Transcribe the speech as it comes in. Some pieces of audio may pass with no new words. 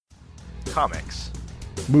Comics.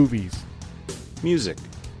 Movies. Music.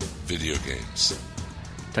 Video games.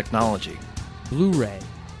 Technology. Blu-ray.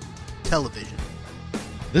 Television.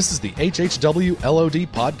 This is the HHW LOD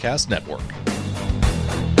Podcast Network.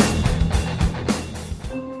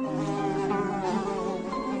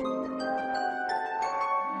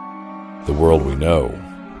 The world we know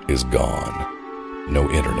is gone. No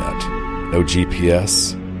internet, no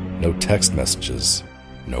GPS, no text messages,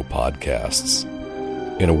 no podcasts.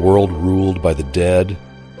 In a world ruled by the dead,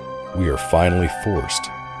 we are finally forced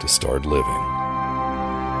to start living.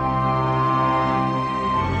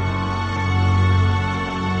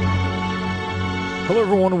 Hello,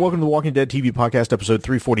 everyone, and welcome to the Walking Dead TV Podcast, episode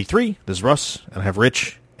 343. This is Russ, and I have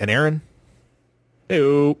Rich and Aaron.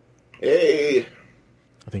 Hey-o. Hey.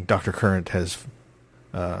 I think Dr. Current has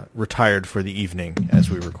retired for the evening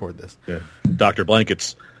as we record this. Yeah. Dr.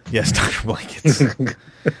 Blankets. Yes, Dr. Blankets.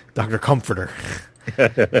 Dr. Comforter.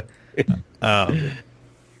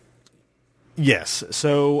 Yes,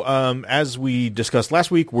 so as we discussed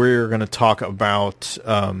last week, we're going to talk about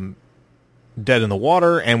Dead in the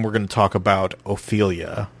Water, and we're going to talk about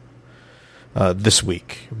Ophelia this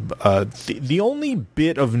week. The only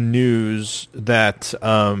bit of news that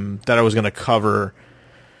I was going to cover,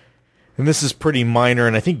 and this is pretty minor,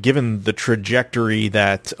 and I think given the trajectory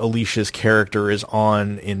that Alicia's character is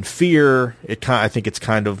on in Fear, I think it's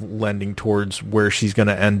kind of lending towards where she's going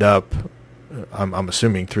to end up. I'm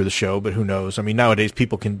assuming through the show, but who knows? I mean, nowadays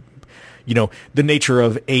people can, the nature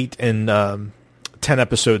of 8 and 10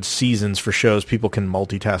 episode seasons for shows, people can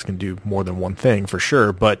multitask and do more than one thing for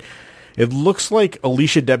sure. But it looks like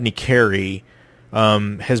Alicia Debney Carey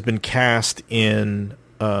has been cast in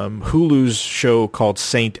Hulu's show called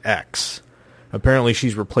Saint X. Apparently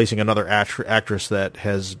she's replacing another actress that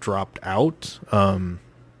has dropped out. And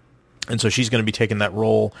so she's going to be taking that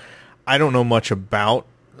role. I don't know much about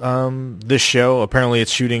this show. Apparently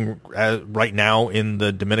it's shooting right now in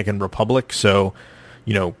the Dominican Republic. So,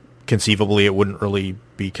 conceivably it wouldn't really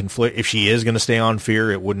be if she is going to stay on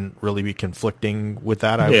Fear, it wouldn't really be conflicting with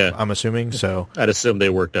that. I'm assuming. So I'd assume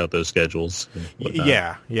they worked out those schedules.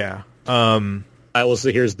 Yeah. I will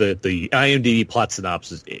say here's the IMDb plot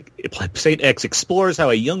synopsis. Saint X explores how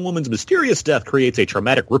a young woman's mysterious death creates a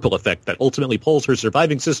traumatic ripple effect that ultimately pulls her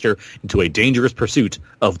surviving sister into a dangerous pursuit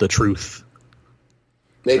of the truth.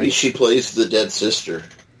 Maybe she plays the dead sister,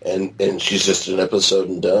 and she's just an episode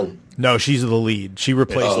and done. No, she's the lead. She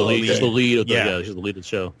replaced the lead. She's the lead of she's the lead of the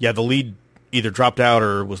show. Yeah, the lead either dropped out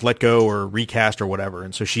or was let go or recast or whatever,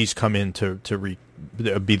 and so she's come in to be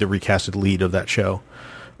the recasted lead of that show.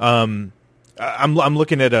 I'm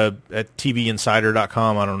looking at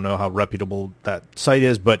TVinsider.com. I don't know how reputable that site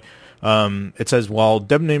is, but it says while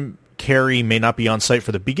Debney Carey may not be on site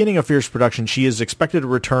for the beginning of Fear's production, she is expected to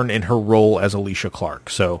return in her role as Alicia Clark.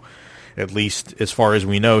 So, at least as far as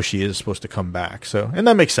we know, she is supposed to come back. So, and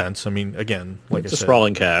that makes sense. I mean, again, like it's a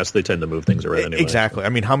sprawling cast. They tend to move things around anyway. Exactly. I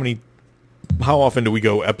mean, how often do we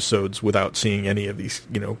go episodes without seeing any of these,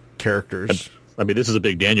 characters? I mean, this is a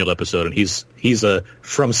big Daniel episode, and he's a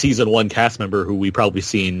from season 1 cast member who we probably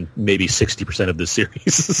seen maybe 60% of this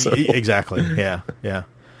series. So. Exactly. Yeah.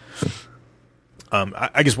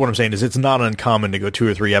 I guess what I'm saying is it's not uncommon to go 2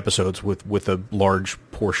 or 3 episodes with a large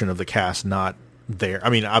portion of the cast not there. I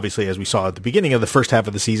mean, obviously, as we saw at the beginning of the first half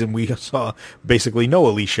of the season, we saw basically no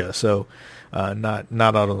Alicia, so not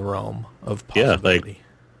out of the realm of possibility. Yeah,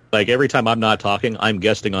 like every time I'm not talking, I'm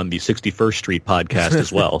guesting on the 61st Street podcast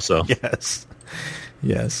as well. So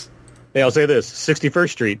yes. Hey, I'll say this: 61st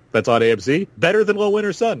Street, that's on AMC, better than Low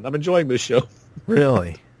Winter Sun. I'm enjoying this show.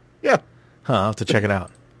 Really? Yeah. I'll have to check it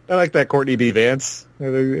out. I like that Courtney B. Vance.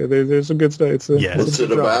 There's some good stuff. Yes. What's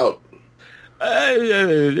it about?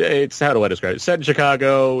 It's, how do I describe it? Set in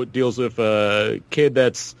Chicago, deals with a kid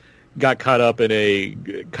that's got caught up in a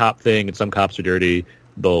cop thing, and some cops are dirty.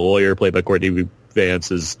 The lawyer, played by Courtney B. Vance,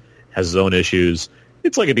 has his own issues.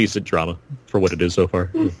 It's like a decent drama for what it is so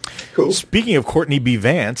far. Cool. Speaking of Courtney B.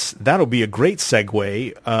 Vance, that'll be a great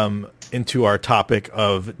segue into our topic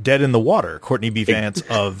of Dead in the Water. Courtney B. Vance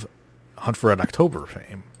of Hunt for Red October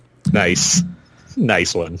fame. Nice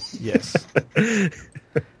one. Yes.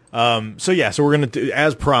 So we're going to,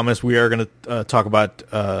 as promised, we are going to talk about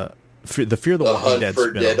the Fear the Walking Dead Hunt for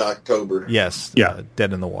spin-off. Dead October. Yes. Yeah.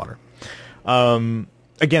 Dead in the Water.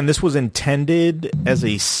 Again, this was intended as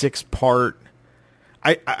a 6-part.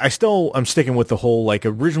 I'm sticking with the whole,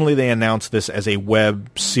 originally they announced this as a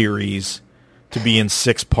web series to be in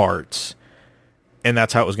 6 parts. And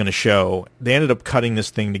that's how it was going to show. They ended up cutting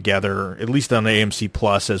this thing together, at least on AMC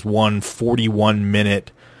Plus, as one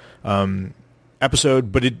 41-minute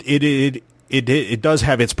episode. But it does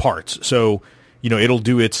have its parts. So it'll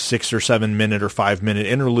do its 6 or 7 minute or 5 minute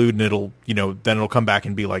interlude, and it'll, then it'll come back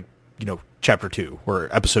and be like, chapter 2 or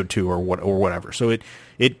episode 2 or whatever. So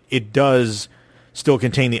it does still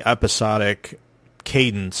contain the episodic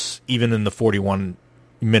cadence, even in the 41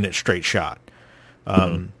 minute straight shot.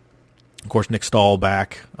 Of course, Nick Stahl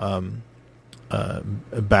back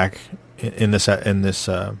in this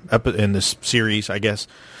series, I guess.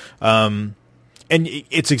 And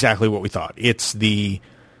it's exactly what we thought. It's the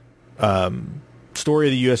story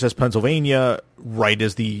of the USS Pennsylvania right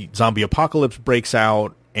as the zombie apocalypse breaks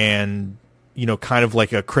out, and kind of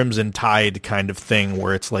like a Crimson Tide kind of thing,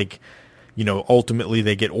 where it's like, ultimately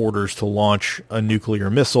they get orders to launch a nuclear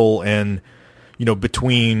missile, and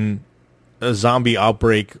between a zombie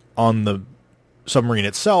outbreak on the submarine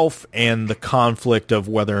itself and the conflict of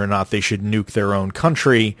whether or not they should nuke their own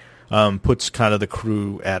country, puts kind of the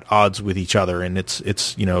crew at odds with each other. And it's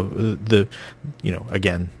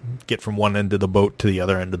again, get from one end of the boat to the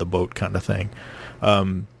other end of the boat kind of thing.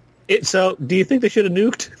 So do you think they should have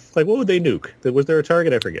nuked? Like, what would they nuke? Was there a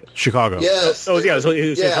target? I forget. Chicago. Yes. Oh, yeah.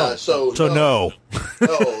 So no.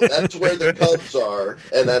 No, that's where the Cubs are,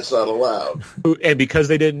 and that's not allowed. And because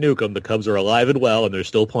they didn't nuke them, the Cubs are alive and well, and they're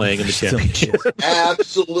still playing in the championship.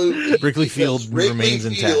 Absolutely. Wriggley Field remains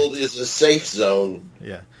intact. Wrigley Field is a safe zone.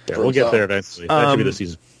 Yeah, we'll get there eventually. That should be the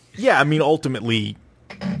season. Yeah, I mean, ultimately...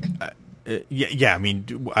 I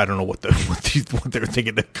mean, I don't know what they're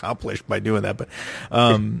thinking to accomplish by doing that, but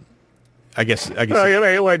I guess.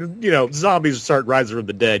 Zombies start rising from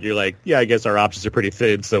the dead. You're like, yeah, I guess our options are pretty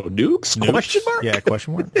thin. So nukes? Question mark? Yeah,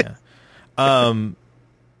 question mark. Yeah. I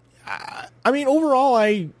mean, overall,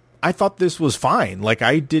 I thought this was fine. Like,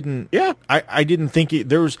 I didn't. Yeah. I didn't think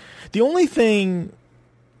there was the only thing.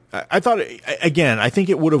 I thought again. I think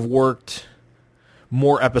it would have worked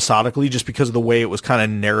more episodically, just because of the way it was kind of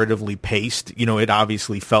narratively paced. It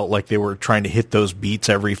obviously felt like they were trying to hit those beats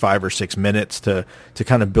every 5 or 6 minutes to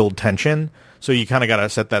kind of build tension. So you kind of got to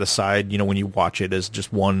set that aside, when you watch it as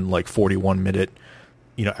just one like 41 minute,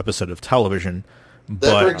 episode of television.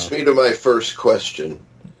 That brings me to my first question.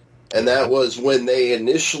 And that was, when they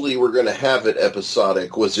initially were going to have it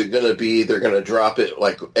episodic, was it going to be they're going to drop it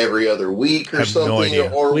like every other week or something? No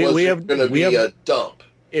idea. Or was it going to be a dump?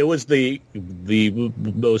 It was the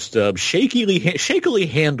most shakily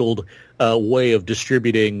handled way of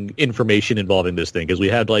distributing information involving this thing, because we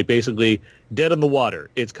had like basically Dead in the Water.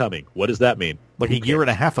 It's coming. What does that mean? Like a year and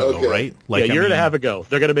a half ago, right? Like a year and a half ago.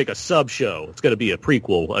 They're going to make a sub show. It's going to be a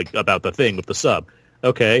prequel like about the thing with the sub.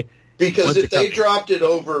 Okay. Because if they dropped it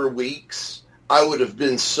over weeks, I would have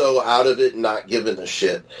been so out of it and not given a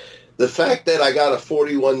shit. The fact that I got a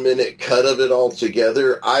 41-minute cut of it all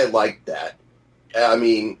together, I like that. I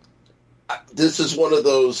mean, this is one of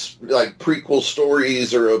those like prequel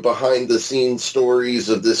stories or behind-the-scenes stories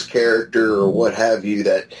of this character or what have you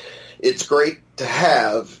that it's great to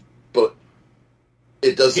have, but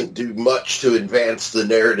it doesn't do much to advance the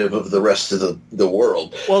narrative of the rest of the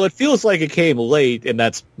world. Well, it feels like it came late, and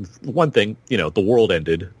that's one thing. The world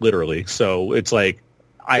ended, literally. So it's like,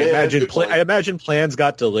 I imagine plans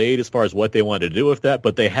got delayed as far as what they wanted to do with that,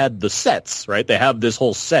 but they had the sets, right? They have this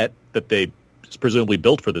whole set that they presumably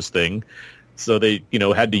built for this thing. So they,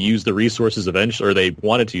 had to use the resources eventually, or they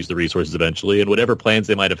wanted to use the resources eventually, and whatever plans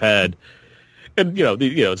they might have had. And,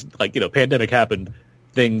 it's like, pandemic happened,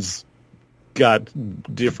 things got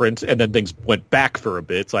different, and then things went back for a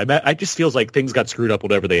bit. So I just feels like things got screwed up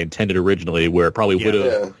whatever they intended originally, where it probably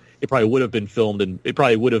would have been filmed, and it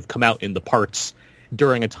probably would have come out in the parts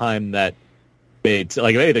during a time that made,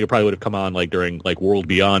 like, anything, it probably would have come on like during like World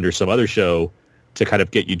Beyond or some other show to kind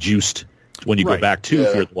of get you juiced when you go back to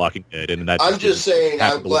Fear the Walking Dead. And that I'm just saying,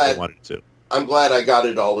 I'm glad I got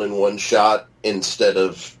it all in one shot instead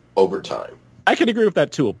of over time. I can agree with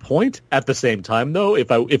that to a point. At the same time, though,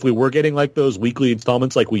 if we were getting like those weekly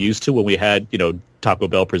installments like we used to when we had, Taco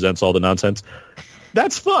Bell Presents All the Nonsense,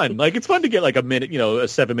 that's fun. Like, it's fun to get like a minute, a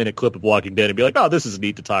 7-minute clip of Walking Dead and be like, oh, this is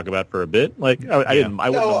neat to talk about for a bit. Like, I wouldn't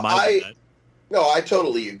have minded that. No, I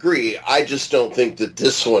totally agree. I just don't think that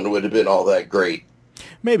this one would have been all that great.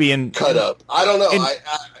 Maybe in cut up. I don't know.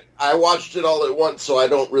 I watched it all at once, so I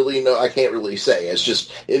don't really know. I can't really say. It's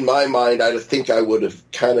just in my mind, I think I would have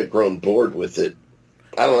kind of grown bored with it.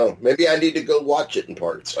 I don't know. Maybe I need to go watch it in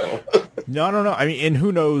parts. No, I don't know. I mean, and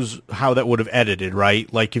who knows how that would have edited,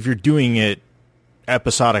 right? Like, if you're doing it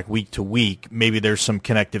episodic week to week, maybe there's some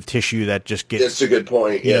connective tissue that just gets... That's a good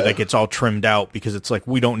point, yeah. That gets all trimmed out, because it's like,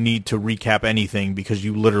 we don't need to recap anything because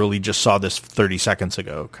you literally just saw this 30 seconds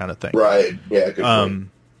ago kind of thing. Right, yeah, good point.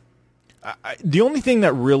 The only thing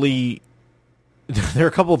that really there are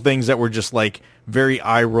a couple of things that were just like very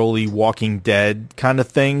eye-rolly Walking Dead kind of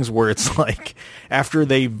things, where it's like after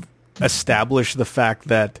they've established the fact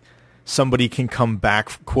that somebody can come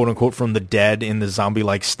back, quote unquote, from the dead in the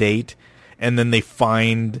zombie-like state, and then they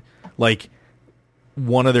find like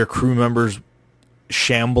one of their crew members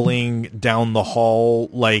shambling down the hall,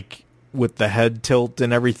 like with the head tilt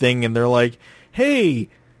and everything, and they're like, hey,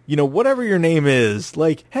 you know, whatever your name is,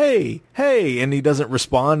 like, hey, and he doesn't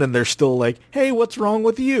respond, and they're still like, hey, what's wrong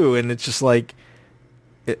with you? And it's just like,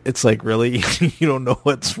 it's like, really? You don't know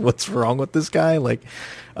what's wrong with this guy? Like,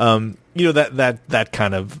 you know, that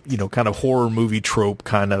kind of, you know, kind of horror movie trope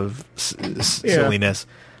kind of silliness.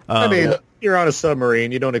 I mean, you're on a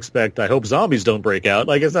submarine. You don't expect, I hope zombies don't break out.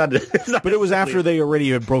 Like, it's not but it was after they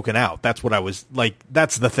already had broken out. That's what I was like.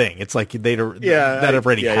 That's the thing. It's like that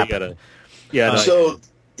already happened. So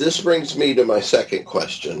this brings me to my second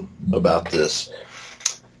question about this.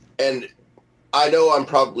 And I know I'm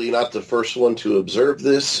probably not the first one to observe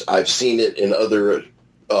this. I've seen it in other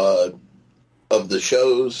of the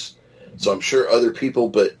shows, so I'm sure other people,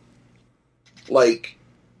 but like,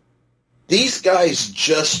 these guys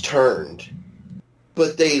just turned,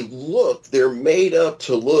 but they're made up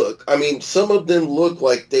to look. I mean, some of them look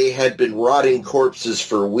like they had been rotting corpses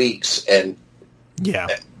for weeks, and yeah.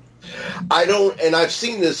 And I've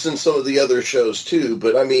seen this in some of the other shows too,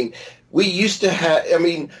 but I mean, we used to have, I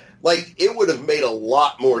mean, like, it would have made a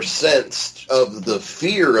lot more sense of the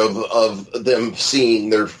fear of them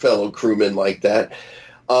seeing their fellow crewmen like that.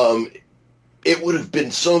 It would have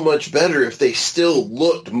been so much better if they still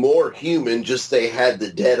looked more human, just they had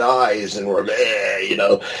the dead eyes and were, you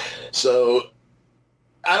know. So,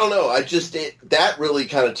 I don't know. That really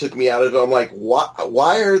kind of took me out of it. I'm like,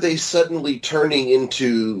 why are they suddenly turning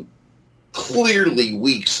into clearly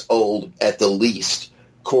weeks old at the least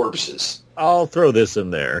corpses? I'll throw this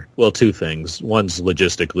in there. Well, two things. One's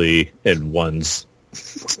logistically, and one's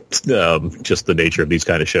just the nature of these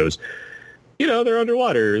kind of shows. You know, they're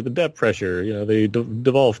underwater, the depth pressure, you know, they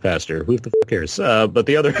devolve faster. Who the fuck cares? But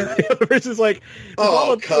the other is like,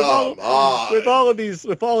 with all of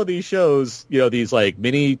these shows, you know, these like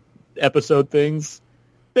mini episode things,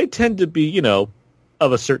 they tend to be, you know,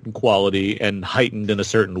 of a certain quality and heightened in a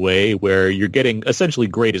certain way, where you're getting essentially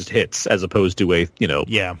greatest hits as opposed to a, you know,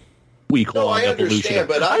 week-long I evolution. understand,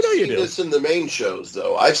 but I've seen this in the main shows,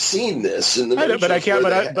 though. I've seen this in the main shows. I'm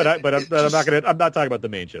not talking about the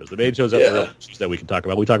main shows. The main shows have the issues that we can talk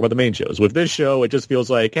about. We talk about the main shows. With this show, it just feels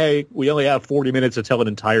like, hey, we only have 40 minutes to tell an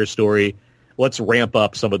entire story. Let's ramp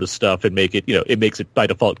up some of the stuff and make it, you know, it makes it by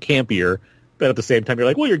default campier. But at the same time, you're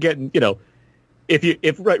like, well, you're getting, you know,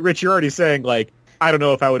 if Rich, you're already saying, like, I don't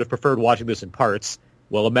know if I would have preferred watching this in parts.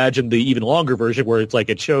 Well, imagine the even longer version where it's like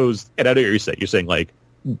it shows, and I know what you're saying like,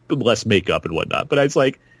 less makeup and whatnot, but it's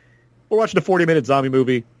like, we're watching a 40-minute zombie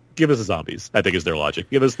movie. Give us the zombies, I think, is their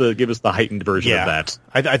logic. Give us the heightened version of that.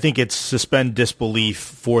 I think it's suspend disbelief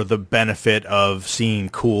for the benefit of seeing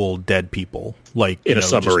cool dead people, like in a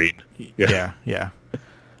submarine. Yeah.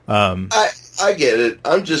 I get it.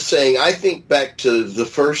 I'm just saying, I think back to the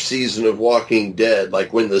first season of Walking Dead,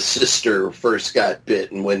 like when the sister first got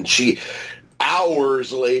bit, and when she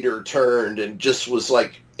hours later turned and just was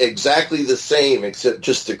like exactly the same, except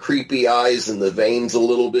just the creepy eyes and the veins a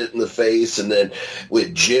little bit in the face, and then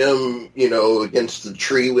with Jim, you know, against the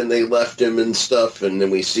tree when they left him and stuff, and then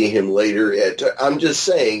we see him later. I'm just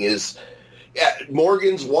saying, is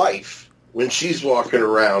Morgan's wife, when she's walking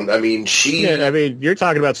around, I mean, you're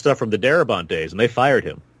talking about stuff from the Darabont days, and they fired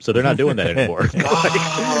him, so they're not doing that anymore.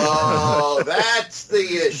 Oh, that's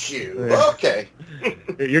the issue. Okay.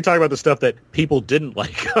 You're talking about the stuff that people didn't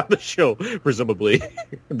like on the show, presumably,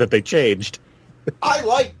 that they changed. I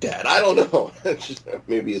like that. I don't know.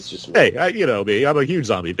 Maybe it's just me. Hey, you know me. I'm a huge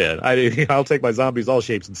zombie fan. I'll take my zombies all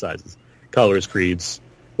shapes and sizes, colors, creeds,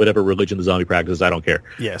 whatever religion the zombie practices. I don't care.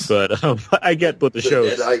 Yes. But I get what the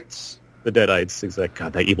shows. The Deadites. Exactly.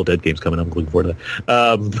 God, that Evil Dead game's coming up. I'm looking forward to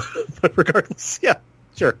that. But regardless, yeah,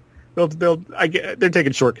 sure. They're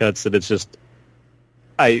taking shortcuts, and it's just,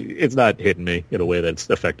 it's not hitting me in a way that's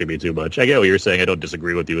affecting me too much. I get what you're saying. I don't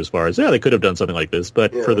disagree with you as far as, they could have done something like this,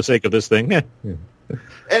 but for the sake of this thing, And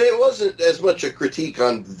it wasn't as much a critique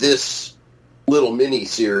on this little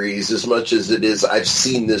mini-series as much as it is, I've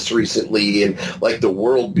seen this recently in, like, The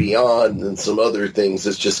World Beyond and some other things.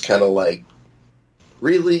 It's just kind of like,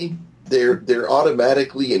 really? They're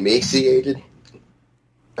automatically emaciated?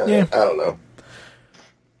 I don't know.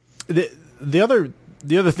 The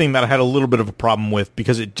other thing that I had a little bit of a problem with,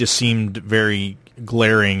 because it just seemed very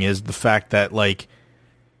glaring, is the fact that, like,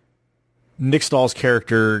 Nick Stahl's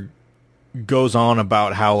character goes on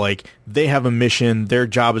about how, like, they have a mission, their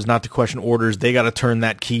job is not to question orders, they got to turn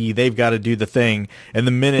that key, they've got to do the thing, and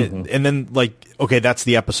the minute, and then, like, okay, that's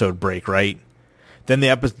the episode break, right? Then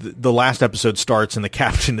the last episode starts, and the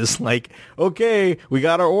captain is like, okay, we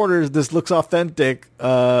got our orders, this looks authentic,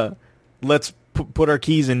 let's put our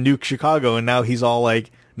keys in nuke Chicago, and now he's all like,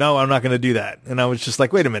 no, I'm not going to do that. And I was just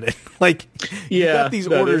like, wait a minute, like, you got these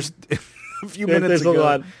orders a few minutes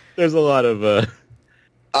ago. There's a lot of...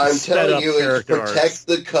 I'm telling you, it's protect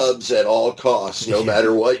the Cubs at all costs, no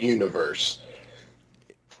matter what universe.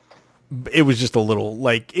 It was just a little,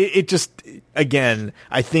 like, it just, again,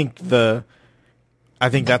 I think that's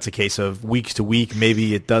a case of weeks to week.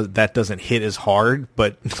 Maybe that doesn't hit as hard,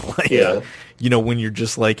 but like, you know, when you're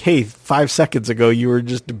just like, hey, 5 seconds ago you were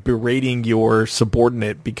just berating your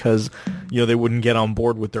subordinate because, you know, they wouldn't get on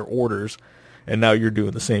board with their orders, and now you're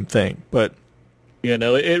doing the same thing. But you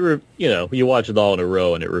know, you watch it all in a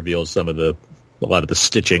row, and it reveals a lot of the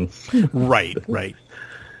stitching. Right.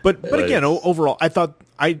 But again, overall, I thought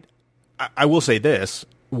I will say this.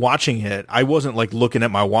 Watching it, I wasn't like looking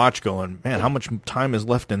at my watch going, man, how much time is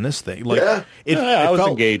left in this thing? Like, I was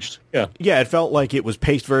engaged. Yeah, it felt like it was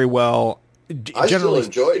paced very well. I still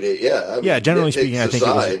enjoyed it. Yeah, generally speaking, I think it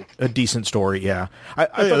was a decent story. Yeah, I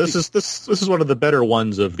thought this is one of the better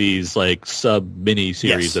ones of these like sub mini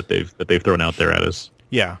series that they've thrown out there at us.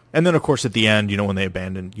 Yeah, and then of course at the end, you know, when they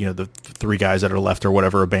abandoned, you know, the three guys that are left or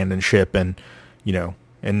whatever abandoned ship, and you know,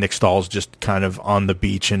 and Nick Stahl's just kind of on the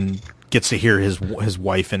beach and gets to hear his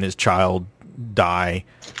wife and his child die.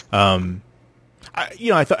 I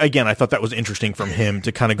thought that was interesting from him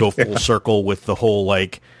to kind of go full circle with the whole,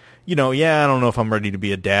 like, you know, I don't know if I'm ready to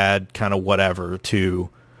be a dad, kind of whatever, to,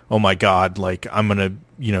 oh my God, like, I'm going to,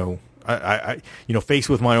 you know, I faced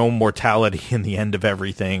with my own mortality in the end of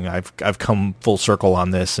everything, I've come full circle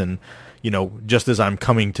on this. And, you know, just as I'm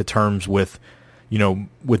coming to terms with, you know,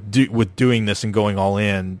 with doing this and going all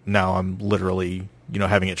in, now I'm literally, you know,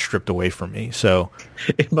 having it stripped away from me. So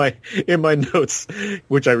in my notes,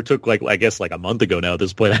 which I took I guess a month ago now at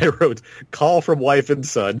this point, I wrote call from wife and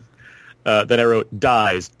son. Then I wrote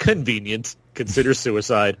dies, convenient, consider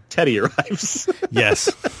suicide, Teddy arrives. Yes.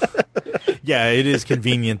 Yeah, it is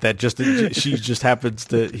convenient that he just happens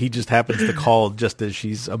to call just as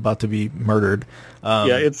she's about to be murdered.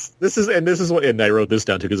 This is what, and I wrote this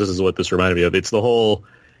down too because this is what this reminded me of. It's the whole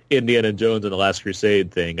Indiana Jones and the Last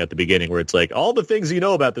Crusade thing at the beginning, where it's like all the things you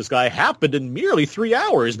know about this guy happened in merely 3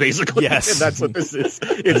 hours, basically. Yes, and that's what this is.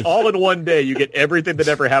 It's all in one day. You get everything that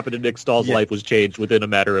ever happened in Nick Stahl's life was changed within a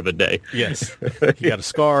matter of a day. Yes, he got a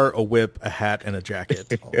scar, a whip, a hat, and a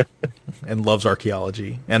jacket, and loves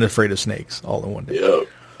archaeology and afraid of snakes, all in one day. Yeah,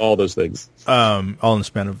 all those things, all in the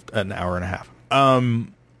span of an hour and a half.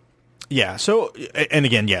 Yeah, so, and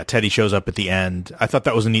again, Teddy shows up at the end. I thought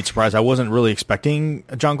that was a neat surprise. I wasn't really expecting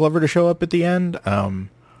John Glover to show up at the end. Because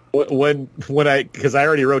I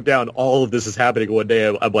already wrote down all of this is happening one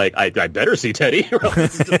day, I'm like, I better see Teddy, or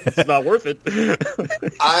else it's not worth it.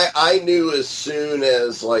 I knew as soon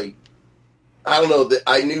as, like, I don't know,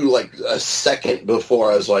 I knew like a second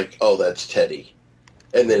before I was like, oh, that's Teddy.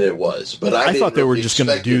 And then it was, but I thought they were just going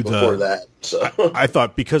to do before that. So I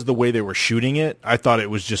thought because the way they were shooting it, I thought it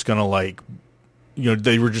was just going to, like, you know,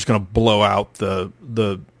 they were just going to blow out the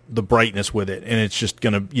brightness with it, and it's just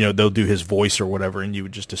going to, you know, they'll do his voice or whatever, and you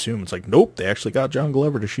would just assume it's like, nope, they actually got John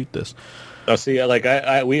Glover to shoot this. Oh, see, like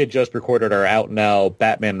we had just recorded our out now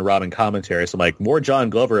Batman and Robin commentary, so I'm like, more John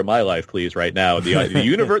Glover in my life, please, right now. The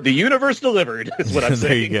universe delivered is what I'm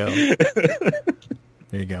saying. There you go.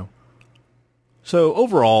 There you go. So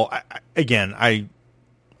overall, I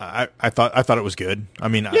thought it was good. I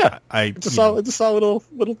mean, it's a solid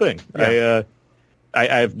little thing. Yeah. I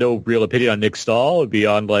have no real opinion on Nick Stahl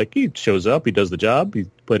beyond, like, he shows up, he does the job, he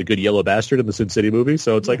played a good yellow bastard in the Sin City movie,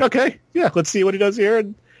 so it's like, okay, let's see what he does here,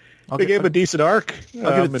 and they gave him a decent arc.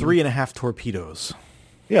 I'll give it 3.5 torpedoes.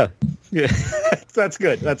 Yeah, that's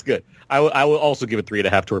good. I will also give it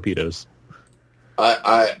 3.5 torpedoes.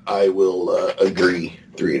 I will agree,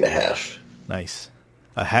 3.5. Nice.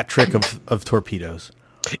 A hat trick of torpedoos.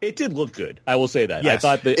 It did look good. I will say that. Yes.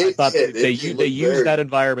 I thought they used that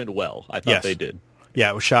environment well. I thought they did. Yeah,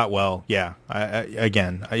 it was shot well. Yeah.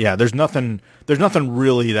 There's nothing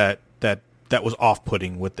really that was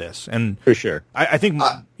off-putting with this. And for sure. I think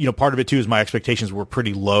part of it too is my expectations were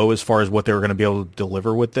pretty low as far as what they were going to be able to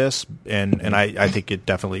deliver with this, and I think it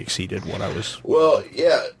definitely exceeded what I was. Well,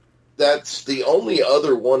 yeah. That's the only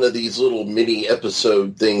other one of these little mini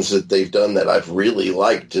episode things that they've done that I've really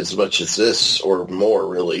liked as much as this, or more,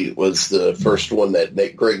 really, was the first one that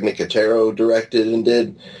Greg Nicotero directed and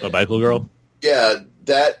did. A Bicycle Girl? Yeah,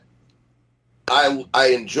 that I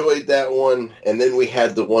enjoyed that one, and then we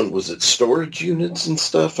had the one, was it storage units and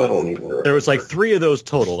stuff? I don't even remember. There was like 3 of those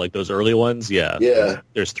total, like those early ones. Yeah.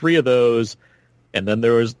 There's 3 of those, and then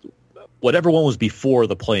there was whatever one was before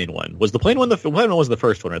the plane one. Was the plane one the plane one was the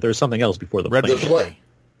first one, or there was something else before the plane one?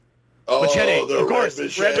 Oh, machete, of course.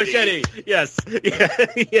 Red machete. Yes.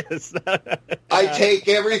 Yes. I take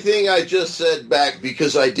everything I just said back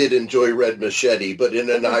because I did enjoy Red Machete, but in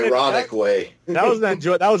an ironic way. That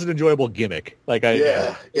was an enjoyable gimmick. Like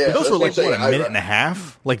yeah. Those were like what, a minute and a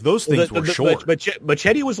half. Like those things were short.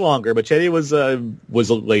 Machete was longer. Machete was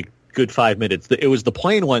like good 5 minutes. It was the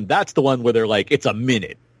plane one. That's the one where they're like, it's a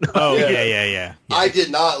minute. Oh yeah. I did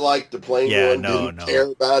not like the plane one. Didn't care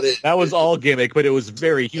about it. That was all gimmick, but it was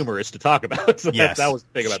very humorous to talk about. So yes. that was the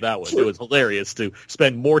thing about that one. It was hilarious to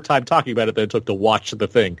spend more time talking about it than it took to watch the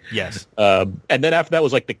thing. Yes. And then after that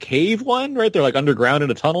was like the cave one, right? They're like underground in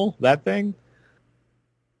a tunnel. That thing.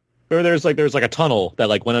 Or there's like a tunnel that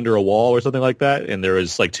like went under a wall or something like that, and there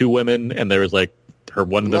was like 2 women, and there was like her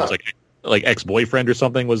one that was like ex-boyfriend or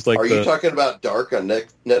something was like. Are you talking about Dark on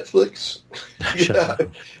Netflix? Yeah.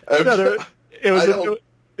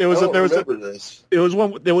 There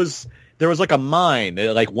was like a mine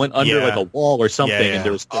that like went under like a wall or something, and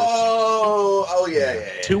there was. Yeah.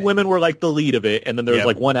 2 women were like the lead of it, and then there was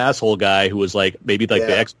like one asshole guy who was like maybe like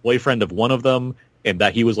the ex-boyfriend of one of them, and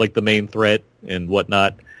that he was like the main threat and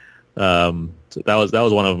whatnot. So that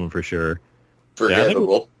was one of them for sure.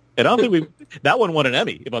 Forgettable. And I don't think that one won an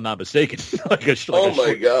Emmy, if I'm not mistaken.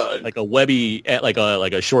 God! Like a Webby, like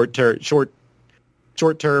a short term,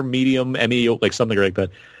 medium Emmy, like something like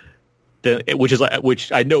that.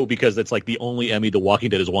 Which I know because it's like the only Emmy The Walking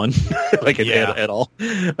Dead has won, at all.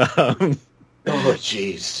 Oh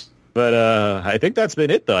jeez. But I think that's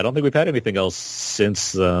been it, though. I don't think we've had anything else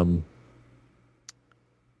since that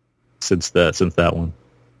one.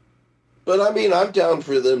 But I mean, I'm down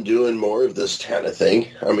for them doing more of this kind of thing.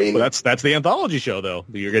 I mean, that's the anthology show, though.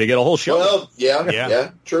 You're going to get a whole show. Well,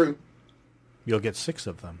 yeah, true. You'll get 6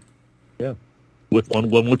 of them. Yeah, with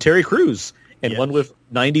one with Terry Crews and one with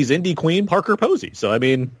 '90s indie queen Parker Posey. So I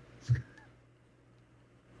mean,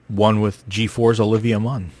 one with G4's Olivia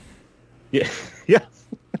Munn. Yeah.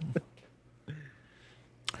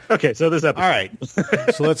 Okay, so this episode. All right,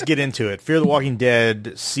 so let's get into it. Fear the Walking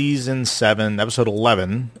Dead, Season 7, Episode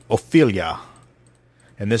 11, Ophelia.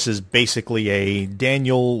 And this is basically a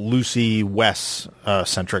Daniel, Lucy, Wes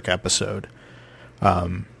centric episode.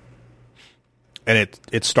 And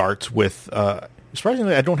it starts with,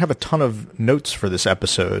 surprisingly, I don't have a ton of notes for this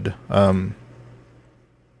episode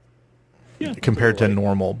compared to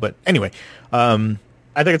normal. But anyway,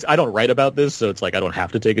 I think I don't write about this, so it's like I don't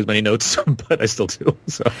have to take as many notes, but I still do.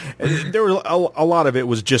 So there were a lot of it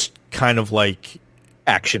was just kind of like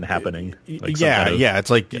action happening. Like It's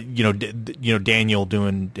like Daniel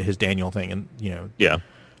doing his Daniel thing, and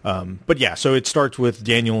But yeah, so it starts with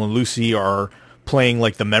Daniel and Lucy are playing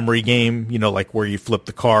like the memory game, like where you flip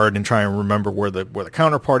the card and try and remember where the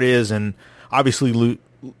counterpart is, and obviously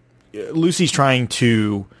Lucy's trying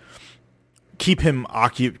to keep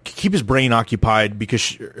his brain occupied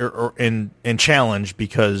because and challenged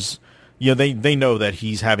because they know that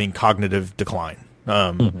he's having cognitive decline,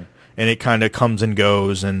 and it kind of comes and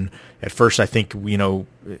goes. And at first, I think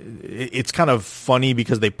it's kind of funny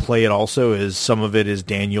because they play it also as some of it is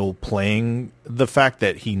Daniel playing the fact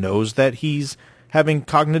that he knows that he's having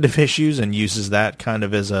cognitive issues and uses that kind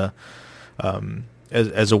of as a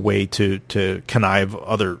as a way to connive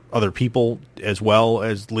other people as well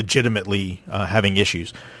as legitimately having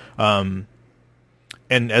issues. And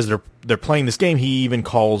as they're playing this game, he even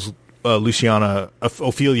calls Luciana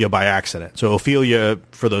Ophelia by accident. So Ophelia,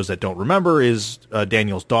 for those that don't remember, is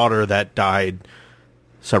Daniel's daughter that died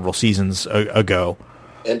several seasons ago.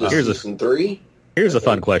 End of season 3? Here's a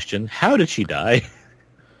fun question. How did she die?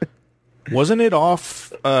 Wasn't it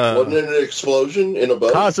off... wasn't it an explosion in a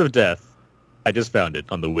boat? Cause of death. I just found it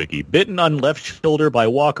on the wiki. Bitten on left shoulder by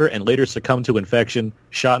Walker and later succumbed to infection.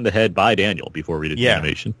 Shot in the head by Daniel before we did the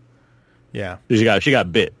animation. Yeah. She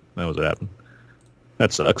got bit. That was what happened.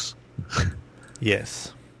 That sucks.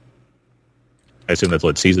 Yes. I assume that's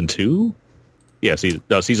what, season 2? Yeah, season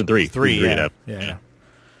 3. Season 3, yeah.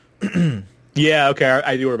 Yeah, okay,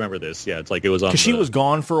 I do remember this. Yeah, it's like it was on. Because she was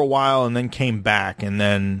gone for a while and then came back, and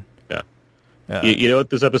then. Yeah. You know what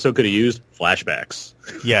this episode could have used? Flashbacks.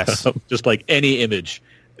 Yes. Just like any image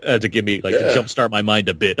to give me, like, to jumpstart my mind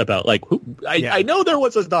a bit about, like, I know there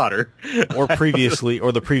was his daughter. or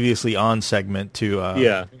the previously on segment to.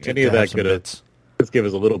 Any of that could have. Let's give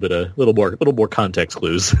us a little more context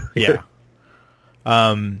clues. Yeah.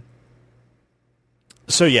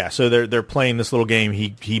 So they're playing this little game.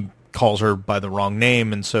 He calls her by the wrong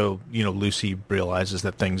name, and so Lucy realizes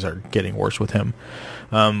that things are getting worse with him.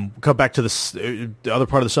 Come back to the other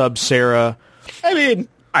part of the sub, Sarah. I mean,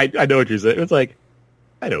 I know what you're saying. It's like,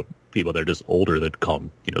 I know people that are just older that call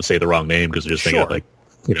them, say the wrong name because they're just thinking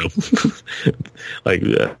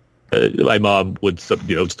my mom would,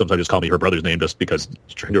 sometimes just call me her brother's name just because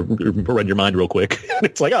she's trying to run your mind real quick.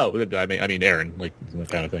 It's like, oh, I mean Aaron, like that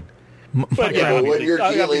kind of thing. But when you're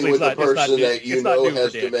dealing with a person that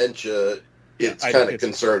has dementia, it's kind of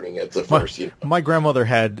concerning at the first. My grandmother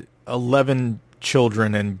had 11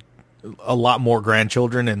 children and a lot more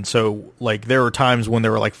grandchildren, and so like there were times when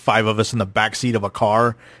there were like 5 of us in the back seat of a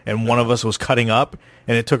car and one of us was cutting up,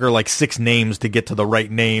 and it took her like 6 names to get to the right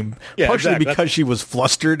name, partially because she was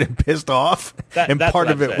flustered and pissed off, and part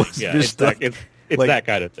of it was just it's like, that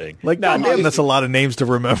kind of thing. Like, man, that's a lot of names to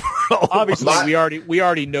remember. Obviously, we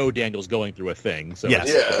already know Daniel's going through a thing. So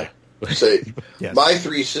yes. My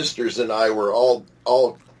 3 sisters and I were all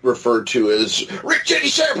referred to as Rick, Jenny,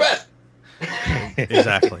 Sarah Beth.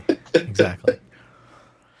 Exactly.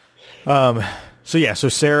 So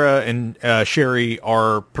Sarah and Sherry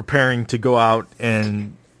are preparing to go out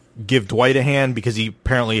and give Dwight a hand because he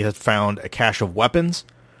apparently has found a cache of weapons.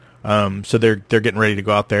 So they're getting ready to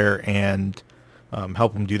go out there and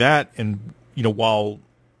help him do that. And while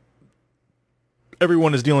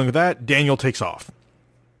everyone is dealing with that, Daniel takes off.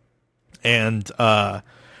 And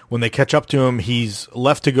when they catch up to him, he's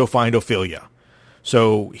left to go find Ophelia.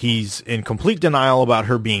 So he's in complete denial about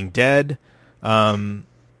her being dead, and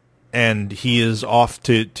he is off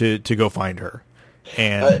to go find her.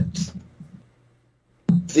 And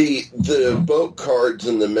the boat cards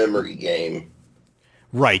in the memory game,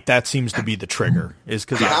 right? That seems to be the trigger. Is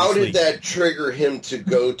because how did that trigger him to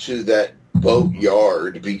go to that boat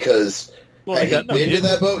yard? Because had he been to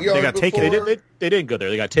that boat yard? They got taken. They didn't go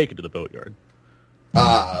there. They got taken to the boat yard.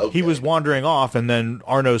 Okay. He was wandering off, and then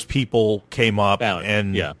Arno's people came up,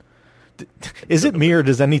 is it me, or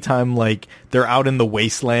does any time like they're out in the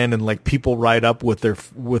wasteland and like people ride up with their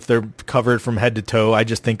covered from head to toe, I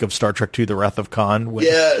just think of Star Trek II: The Wrath of Khan. When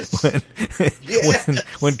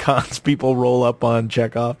Khan's people roll up on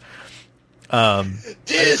Chekhov. This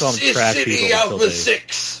is City Alpha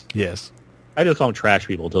 6. Yes, I just call them trash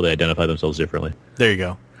people until they identify themselves differently. There you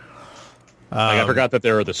go. I forgot that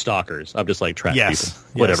there are the stalkers. I'm just like trash people.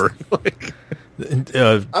 Whatever. I'm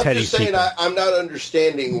just saying I'm not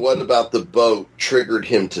understanding what about the boat triggered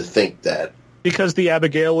him to think that. Because the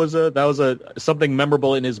Abigail was something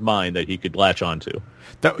memorable in his mind that he could latch onto.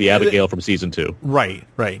 The Abigail from season 2. Right.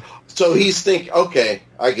 So he's thinking, okay,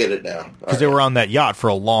 I get it now. Because they were on that yacht for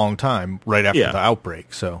a long time right after the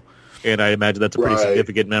outbreak. So. And I imagine that's a pretty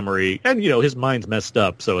significant memory. And, his mind's messed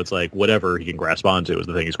up, so it's like whatever he can grasp onto is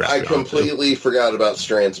the thing he's grasping onto. I completely forgot about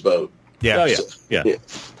Strand's boat. Yeah. Oh,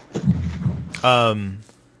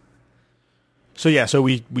 yeah. So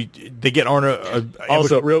they get Arno.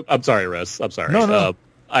 I'm sorry, Russ. I'm sorry. No.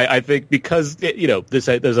 I think because, this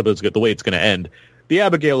episode's good, the way it's going to end, the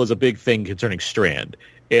Abigail is a big thing concerning Strand.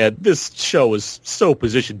 And this show is so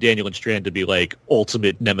positioned Daniel and Strand to be like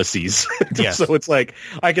ultimate nemesis. Yes. So it's like,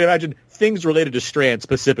 I can imagine things related to Strand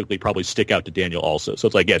specifically probably stick out to Daniel also. So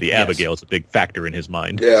it's like, the Abigail is a big factor in his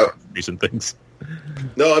mind. Yeah. Recent things.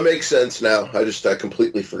 No, it makes sense now. I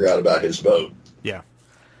completely forgot about his boat. Yeah.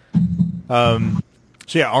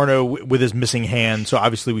 Arno with his missing hand. So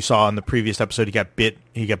obviously we saw in the previous episode he got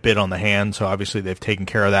bit on the hand. So obviously they've taken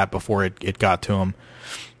care of that before it got to him.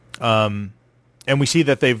 And we see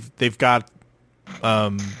that they've got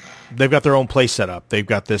their own place set up. They've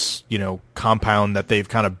got this, compound that they've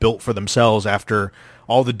kind of built for themselves after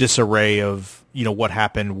all the disarray of, what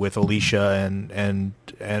happened with Alicia and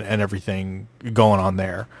everything going on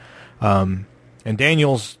there. And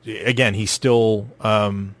Daniel's, again, he's still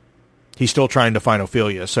trying to find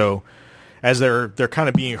Ophelia. So as they're kind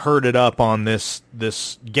of being herded up on this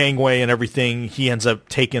gangway and everything, he ends up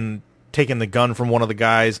taking the gun from one of the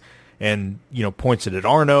guys and, points it at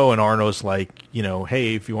Arno, and Arno's like,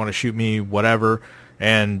 hey, if you want to shoot me, whatever.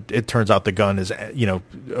 And it turns out the gun is,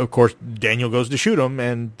 of course, Daniel goes to shoot him,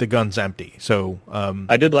 and the gun's empty. So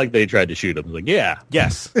I did like they tried to shoot him. Like,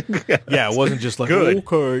 yes. Yeah, it wasn't just like, good.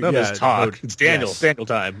 Okay. None of this talk. It's Daniel. Yes. Daniel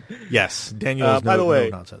time. Yes, Daniel is by the way,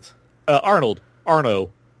 no nonsense. Arno,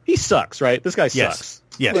 he sucks, right? This guy sucks.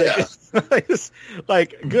 Yes.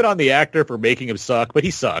 Like, good on the actor for making him suck, but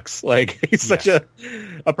he sucks. Like, he's such a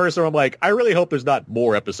person where I'm like, I really hope there's not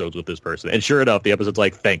more episodes with this person. And sure enough, the episode's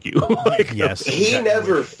like, thank you. Like, yes. He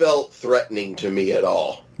never felt threatening to me at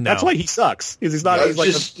all. No. That's why he sucks. He's not.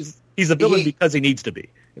 He's a villain because he needs to be.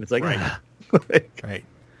 And it's like, right. Right.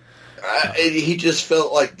 He just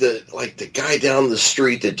felt like the guy down the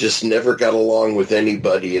street that just never got along with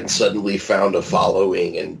anybody and suddenly found a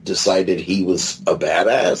following and decided he was a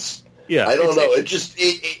badass. Yeah, I don't know.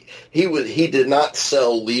 He did not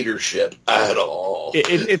sell leadership at all.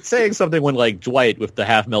 It's saying something when like Dwight with the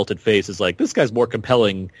half melted face is like, this guy's more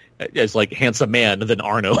compelling as like handsome man than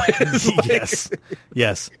Arno is. Like,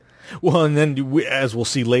 yes. Well, and then as we'll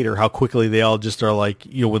see later, how quickly they all just are like,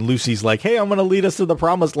 when Lucy's like, "Hey, I'm going to lead us to the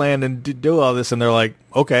promised land and do all this," and they're like,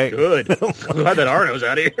 "Okay, good. I'm glad that Arno's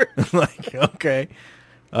out of here." Like, okay.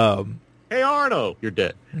 Hey, Arno, you're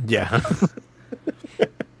dead. Yeah.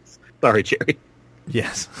 Sorry, Jerry.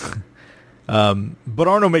 Yes. But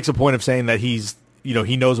Arno makes a point of saying that he's,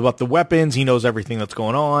 he knows about the weapons. He knows everything that's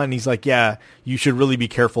going on. He's like, yeah, you should really be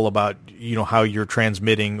careful about, how you're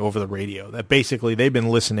transmitting over the radio. That basically they've been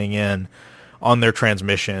listening in on their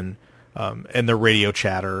transmission and their radio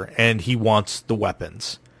chatter, and he wants the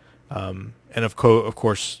weapons. And of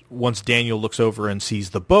course, once Daniel looks over and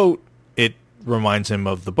sees the boat, it reminds him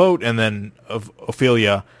of the boat and then of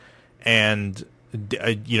Ophelia. And,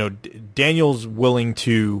 Daniel's willing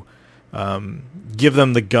to give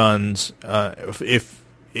them the guns if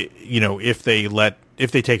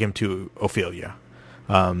they take him to Ophelia.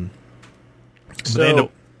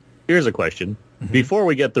 So here's a question: before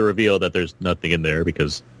we get the reveal that there's nothing in there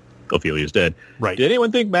because Ophelia's dead, right? Did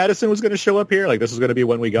anyone think Madison was going to show up here? Like this was going to be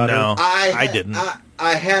when we got her? No, I didn't.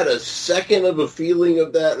 I had a second of a feeling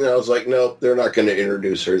of that, and I was like, nope, they're not going to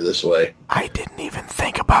introduce her this way. I didn't even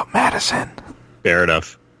think about Madison. Fair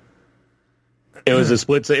enough. It was a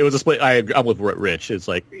split. I'm with Rich. It's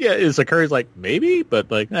like, yeah, it occurs like maybe, but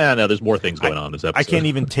like, no, there's more things going on in this episode. I can't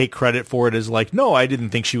even take credit for it as like, no, I didn't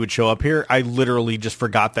think she would show up here. I literally just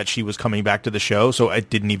forgot that she was coming back to the show, so it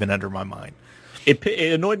didn't even enter my mind. It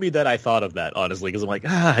annoyed me that I thought of that, honestly, because I'm like,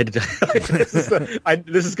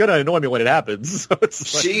 this is going to annoy me when it happens. So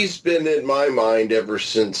it's like, she's been in my mind ever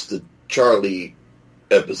since the Charlie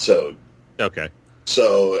episode. Okay.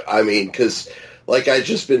 So, I mean, because... like, I've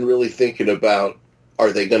just been really thinking about,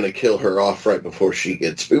 are they going to kill her off right before she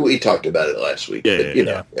gets... We talked about it last week.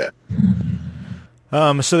 Yeah.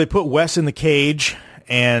 So they put Wes in the cage,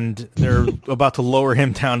 and they're about to lower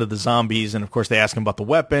him down to the zombies, and of course they ask him about the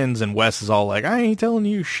weapons, and Wes is all like, I ain't telling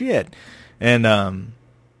you shit. And,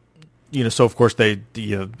 so of course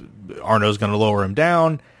Arno's going to lower him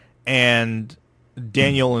down, and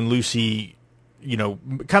Daniel and Lucy...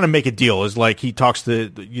 kind of make a deal. Is like he talks to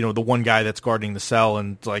the one guy that's guarding the cell,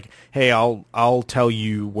 and it's like, hey, I'll tell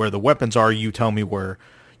you where the weapons are. You tell me where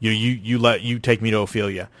you take me to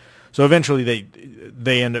Ophelia. So eventually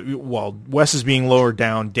they end up, while Wes is being lowered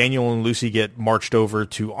down, Daniel and Lucy get marched over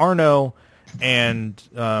to Arno, and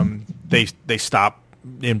they stop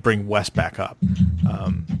and bring Wes back up.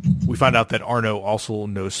 We find out that Arno also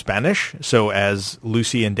knows Spanish, so as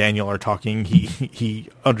Lucy and Daniel are talking, he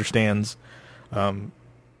understands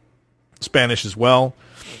Spanish as well.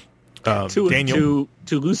 To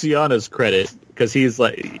Luciana's credit, because he's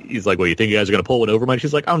like, well, you think you guys are going to pull one over mine?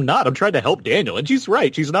 She's like, I'm not. I'm trying to help Daniel, and she's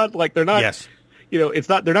right. She's not like they're not. Yes. It's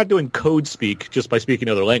not. They're not doing code speak just by speaking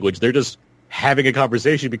another language. They're just having a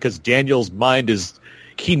conversation because Daniel's mind is.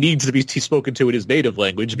 He needs to be spoken to in his native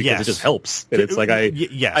language because it just helps. And it's like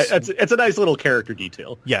it's a nice little character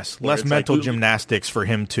detail. Yes, less mental gymnastics for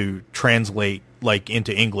him to translate like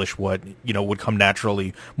into English what would come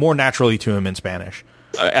more naturally to him in Spanish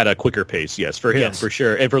at a quicker pace. Yes, for him for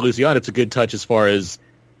sure, and for Luciana, it's a good touch as far as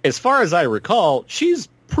I recall. She's a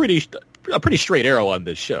pretty straight arrow on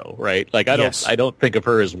this show, right? Like I don't think of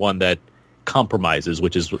her as one that compromises,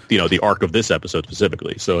 which is the arc of this episode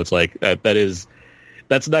specifically. So it's like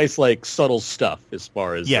that's nice, like subtle stuff as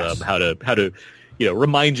far as how to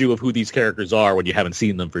remind you of who these characters are when you haven't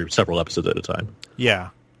seen them for several episodes at a time. Yeah.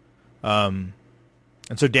 And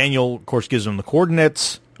so Daniel, of course, gives them the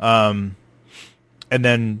coordinates. And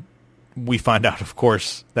then we find out, of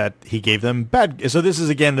course, that he gave them bad. So this is,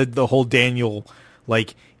 again, the whole Daniel,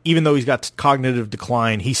 like, even though he's got cognitive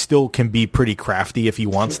decline, he still can be pretty crafty if he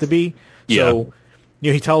wants to be. So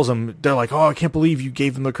he tells them, they're like, oh, I can't believe you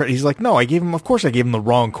gave him the credit. He's like, no, of course I gave him the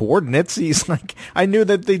wrong coordinates. He's like, I knew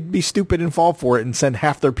that they'd be stupid and fall for it and send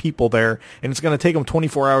half their people there, and it's going to take them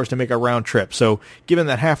 24 hours to make a round trip. So given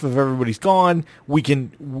that half of everybody's gone, we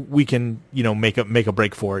can make a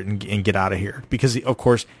break for it and get out of here. Because, of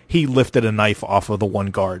course, he lifted a knife off of the one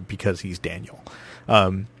guard because he's Daniel.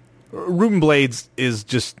 Ruben Blades is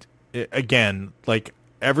just, again, like,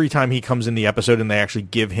 every time he comes in the episode and they actually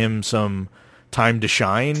give him some time to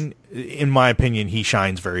shine, in my opinion, he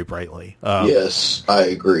shines very brightly. Yes, I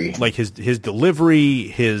agree. Like his delivery,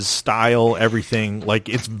 his style, everything, like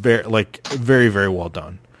it's very, very well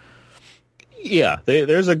done. Yeah,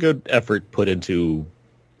 there's a good effort put into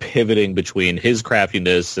pivoting between his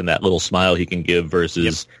craftiness and that little smile he can give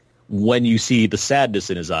versus when you see the sadness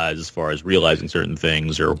in his eyes as far as realizing certain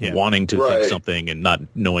things or wanting to think something and not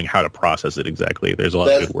knowing how to process it exactly. There's a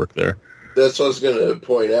lot of good work there. That's what I was going to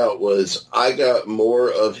point out was I got more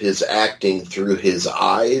of his acting through his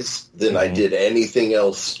eyes than I did anything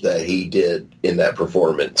else that he did in that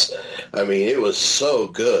performance. I mean, it was so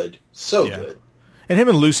good. So good. And him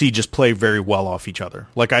and Lucy just play very well off each other.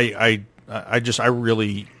 Like I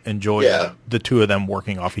really enjoy the two of them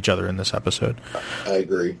working off each other in this episode. I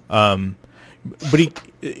agree. But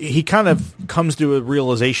he kind of comes to a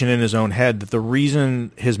realization in his own head that the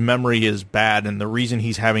reason his memory is bad and the reason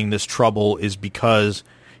he's having this trouble is because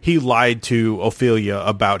he lied to Ophelia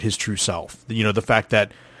about his true self. You know, the fact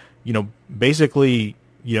that, you know, basically,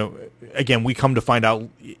 you know, again, we come to find out,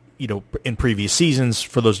 you know, in previous seasons,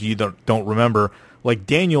 for those of you that don't remember, like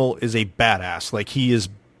Daniel is a badass. Like he is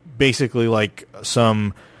basically like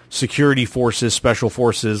some security forces, special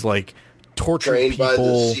forces, like tortured trained people by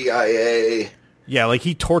the CIA. Yeah, like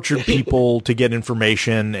he tortured people to get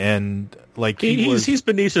information, and like he's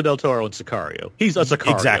Benicio del Toro and Sicario. He's a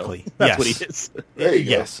Sicario. Exactly. That's what he is. There you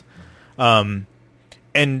go. Yes.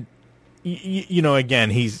 And you know, again,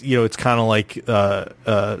 he's, you know, it's kind of like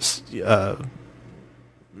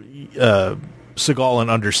Seagal in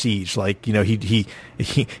Under Siege. Like, you know,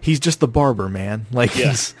 he's just the barber, man. Like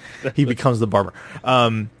he becomes the barber.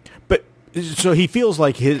 But so he feels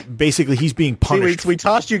like he's being punished. See, we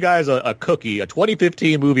tossed you guys a cookie, a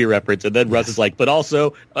 2015 movie reference, and then Russ is like, but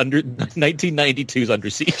also under 1992's Under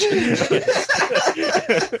Siege.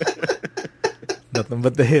 Nothing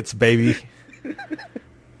but the hits, baby.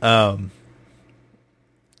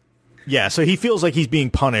 Yeah, so he feels like he's being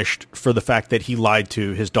punished for the fact that he lied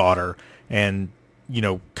to his daughter and, you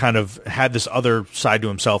know, kind of had this other side to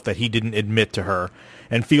himself that he didn't admit to her,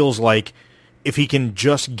 and feels like if he can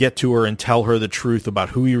just get to her and tell her the truth about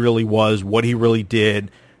who he really was, what he really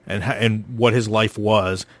did, and what his life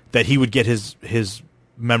was, that he would get his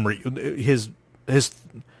memory, his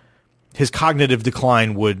cognitive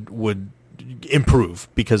decline would improve,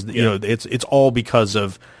 because you know it's all because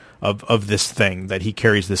of this thing that he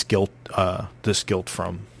carries this guilt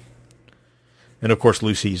from. And of course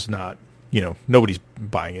Lucy's not, you know, nobody's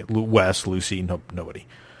buying it. Wes, Lucy, nobody.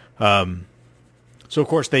 So of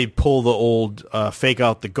course they pull the old fake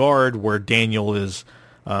out the guard where Daniel is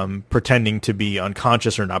pretending to be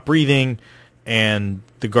unconscious or not breathing, and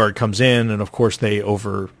the guard comes in, and of course they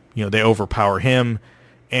overpower him,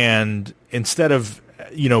 and instead of,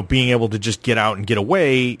 you know, being able to just get out and get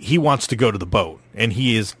away, he wants to go to the boat, and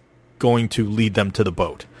he is going to lead them to the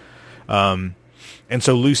boat. And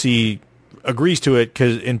so Lucy agrees to it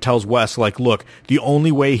and tells Wes, like, look, the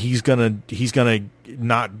only way he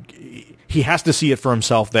has to see it for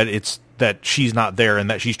himself that she's not there and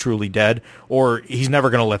that she's truly dead, or he's never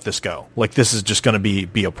going to let this go. Like, this is just going to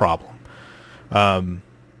be a problem. And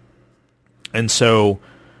so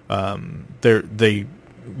they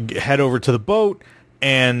head over to the boat,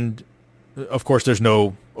 and of course there's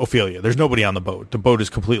no Ophelia. There's nobody on the boat. The boat is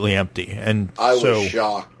completely empty. And I was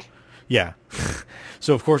shocked. Yeah.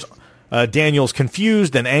 So of course Daniel's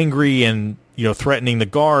confused and angry and, you know, threatening the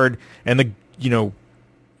guard, and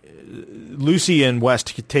Lucy and Wes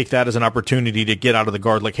take that as an opportunity to get out of the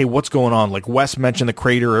guard. Like, hey, what's going on? Like, Wes mentioned the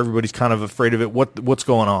crater. Everybody's kind of afraid of it. What's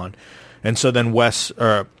going on? And so then Wes,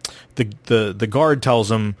 the guard tells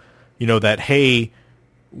him, you know, that, hey,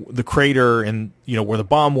 the crater and, you know, where the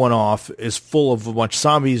bomb went off is full of a bunch of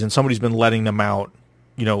zombies, and somebody's been letting them out,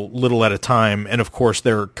 you know, little at a time. And of course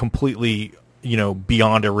they're completely, you know,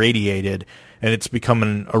 beyond irradiated, and it's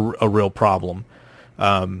becoming a real problem.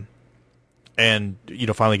 And, you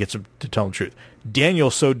know, finally gets him to tell the truth.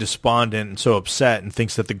 Daniel's so despondent and so upset and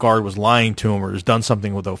thinks that the guard was lying to him or has done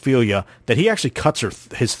something with Ophelia that he actually cuts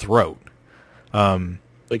his throat.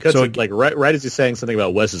 He cuts it, like, right as he's saying something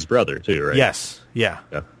about Wes's brother, too, right? Yes, yeah.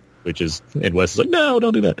 Which is, and Wes is like, no,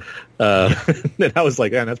 don't do that. And I was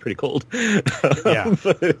like, man, that's pretty cold. Yeah.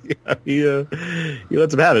 But, yeah, he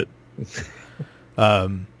lets him have it.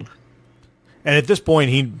 And at this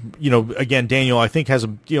point, he, you know, again, Daniel, I think, has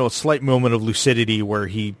a slight moment of lucidity where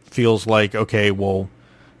he feels like, okay, well,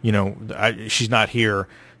 you know, she's not here.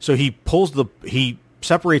 So he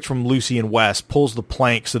separates from Lucy and Wes, pulls the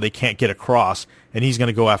plank so they can't get across, and he's going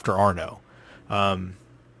to go after Arno. And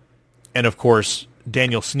of course,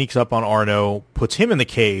 Daniel sneaks up on Arno, puts him in the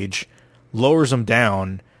cage, lowers him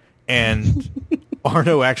down, and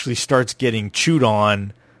Arno actually starts getting chewed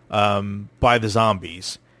on by the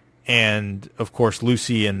zombies. And of course,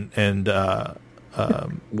 Lucy and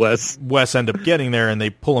Wes end up getting there, and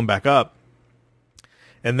they pull him back up.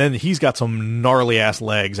 And then he's got some gnarly ass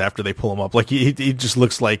legs after they pull him up. Like he just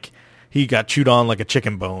looks like he got chewed on like a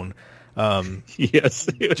chicken bone. Yes,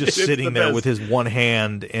 just sitting there with his one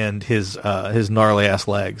hand and his gnarly ass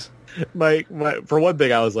legs. My for one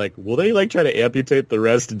thing, I was like, will they like try to amputate the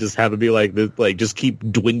rest and just have it be like this, like just keep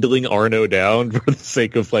dwindling Arno down for the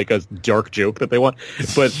sake of like a dark joke that they want?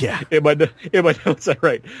 But yeah, in my notes, I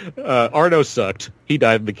write, Arno sucked. He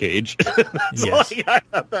died in the cage. That's all I got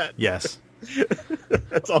about that. Yes.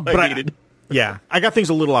 That's all I needed. I got things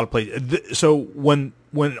a little out of place. So when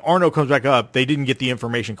Arno comes back up, they didn't get the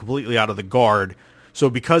information completely out of the guard. So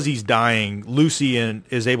because he's dying, Lucy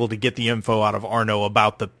is able to get the info out of Arno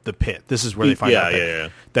about the pit. This is where they find out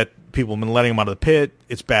that people have been letting him out of the pit.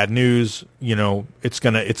 It's bad news. It's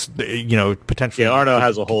potentially. Yeah, Arno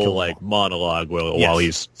has a whole like monologue while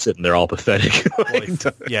he's sitting there all pathetic.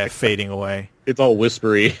 Fading away. It's all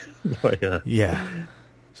whispery. Yeah.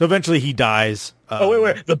 So eventually he dies.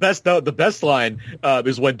 Wait. The best line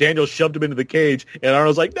is when Daniel shoved him into the cage, and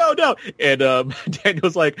Arnold's like, no. And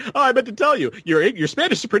Daniel's like, oh, I meant to tell you, your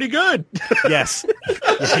Spanish is pretty good. Yes.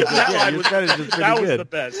 That was the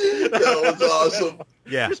best. That was awesome.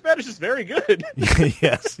 Yeah. Your Spanish is very good.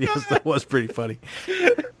 Yes, that was pretty funny.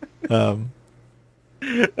 So,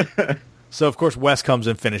 of course, Wes comes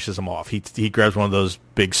and finishes him off. He grabs one of those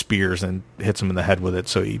big spears and hits him in the head with it,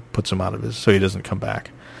 so he puts him out of so he doesn't come back.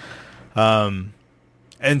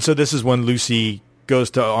 And so this is when Lucy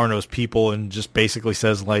goes to Arno's people and just basically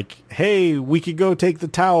says, like, hey, we could go take the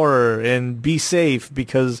tower and be safe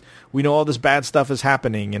because we know all this bad stuff is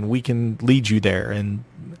happening and we can lead you there. And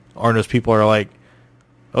Arno's people are like,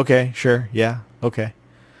 okay, sure, yeah, okay.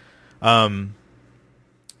 But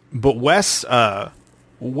Wes at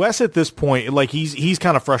this point, like he's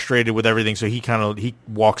kind of frustrated with everything, so he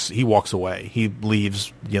walks away. He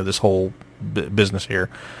leaves, this whole business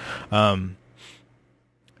here.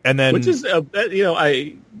 And then, which is,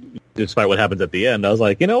 I, despite what happens at the end, I was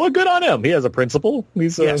like, good on him. He has a principle.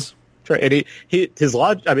 He's yes. And his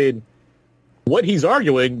logic. I mean, what he's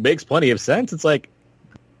arguing makes plenty of sense. It's like,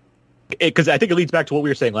 because I think it leads back to what we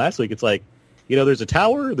were saying last week. It's like, there's a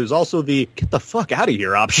tower. There's also the get the fuck out of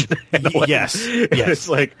here option. Yes. It's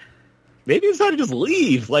like, maybe it's time to just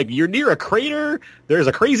leave. Like, you're near a crater. There's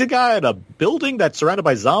a crazy guy in a building that's surrounded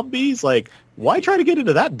by zombies. Like, why try to get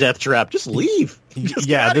into that death trap? Just leave.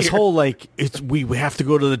 This whole, like, we have to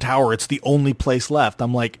go to the tower. It's the only place left.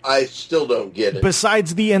 I'm like, I still don't get it.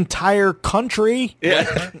 Besides the entire country,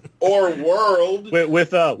 or world,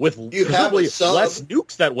 with you have less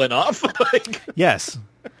nukes that went off. Yes.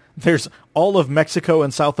 There's all of Mexico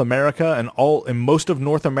and South America and most of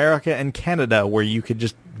North America and Canada where you could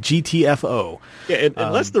just GTFO. Yeah,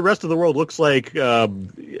 unless the rest of the world looks like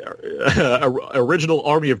original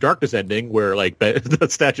Army of Darkness ending, where like the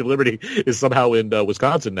Statue of Liberty is somehow in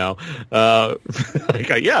Wisconsin now. I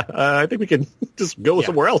think we can just go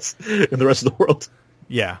somewhere else in the rest of the world.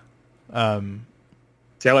 Yeah.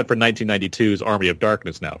 See, I went for 1992's Army of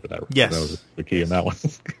Darkness now for that. Yes. That was the key in that one.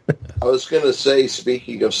 I was going to say,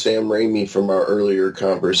 speaking of Sam Raimi from our earlier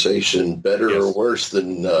conversation, better or worse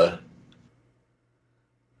than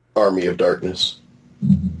Army of Darkness?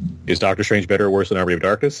 Is Doctor Strange better or worse than Army of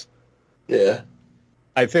Darkness? Yeah.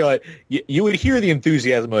 I feel like you would hear the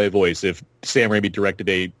enthusiasm of my voice if Sam Raimi directed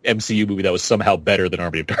a MCU movie that was somehow better than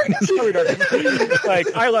Army of Darkness. Like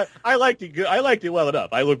I liked it well enough.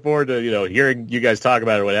 I look forward to hearing you guys talk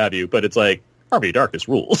about it or what have you. But it's like Army of Darkness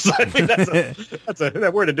rules. I mean,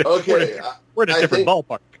 we're in a different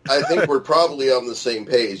ballpark. I think we're probably on the same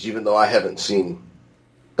page, even though I haven't seen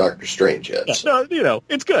Doctor Strange yet. Yeah, no,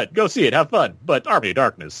 it's good. Go see it. Have fun. But Army of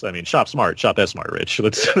Darkness, I mean, shop smart. Shop that smart, Rich.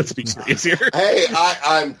 Let's be serious here. Hey,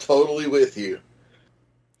 I'm totally with you.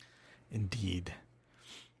 Indeed.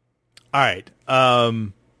 All right.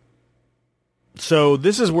 So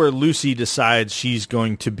this is where Lucy decides she's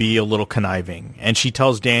going to be a little conniving. And she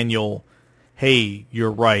tells Daniel, hey, you're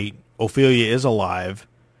right. Ophelia is alive.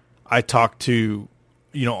 I talked to,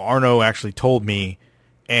 Arno actually told me,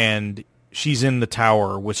 and she's in the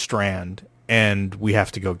tower with Strand, and we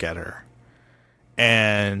have to go get her.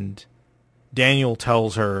 And Daniel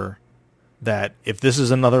tells her that if this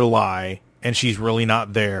is another lie and she's really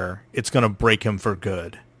not there, it's going to break him for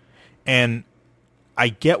good. And I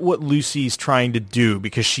get what Lucy's trying to do,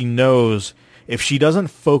 because she knows if she doesn't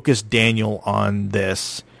focus Daniel on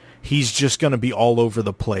this, he's just going to be all over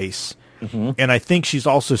the place. Mm-hmm. And I think she's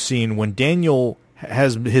also seen when Daniel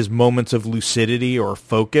has his moments of lucidity or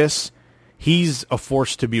focus, he's a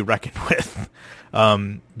force to be reckoned with.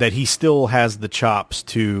 That he still has the chops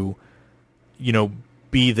to,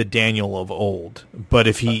 be the Daniel of old. But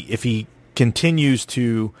if he continues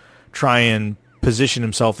to try and position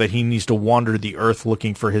himself that he needs to wander the earth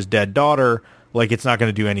looking for his dead daughter, like it's not going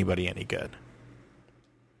to do anybody any good.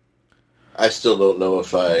 I still don't know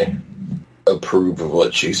if I approve of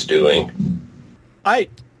what she's doing. I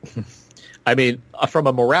mean, from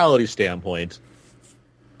a morality standpoint,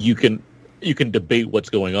 you can debate what's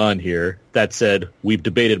going on here. That said, we've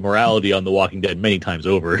debated morality on The Walking Dead many times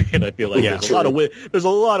over, and I feel like there's a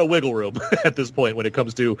lot of wiggle room at this point when it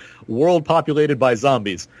comes to world populated by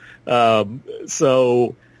zombies.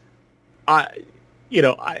 So, I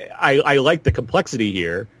like the complexity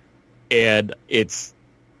here, and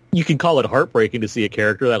you can call it heartbreaking to see a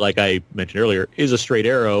character that, like I mentioned earlier, is a straight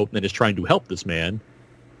arrow and is trying to help this man.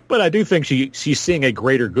 But I do think she's seeing a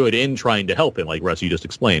greater good in trying to help him, like Russ, you just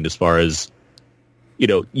explained, as far as,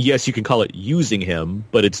 yes, you can call it using him,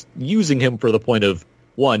 but it's using him for the point of,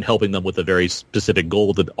 one, helping them with a very specific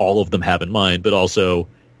goal that all of them have in mind, but also,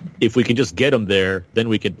 if we can just get him there, then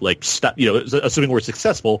we can, stop, assuming we're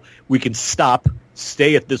successful, we can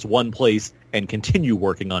stay at this one place and continue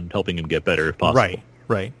working on helping him get better if possible.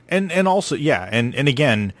 Right. And also, yeah, and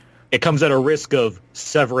again, it comes at a risk of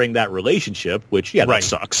severing that relationship, which, that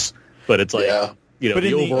sucks. But it's like, but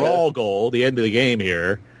the overall goal, the end of the game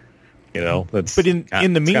here, that's... But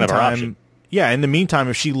in the meantime, in the meantime,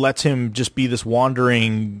 if she lets him just be this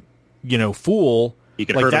wandering, fool, he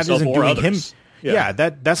can hurt himself or others.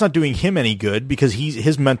 That's not doing him any good, because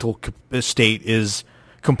his mental state is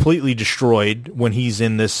completely destroyed when he's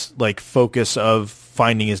in this, focus of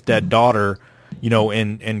finding his dead daughter,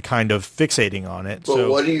 and kind of fixating on it. But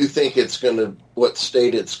what do you think what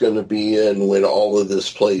state it's going to be in when all of this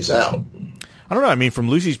plays out? I don't know. I mean, from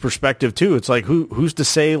Lucy's perspective too, it's like, who's to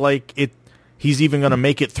say he's even going to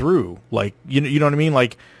make it through? You know what I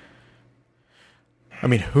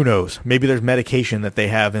mean? Who knows? Maybe there's medication that they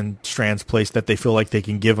have in Strand's place that they feel like they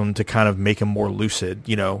can give him to kind of make him more lucid.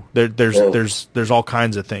 There's all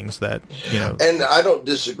kinds of things that, And I don't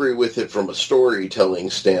disagree with it from a storytelling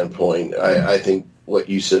standpoint. I think what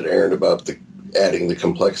you said, Aaron, about adding the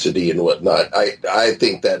complexity and whatnot, I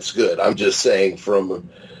think that's good. I'm just saying from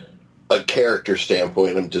a character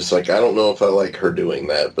standpoint, I'm just like, I don't know if I like her doing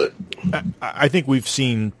that, but I think we've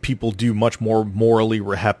seen people do much more morally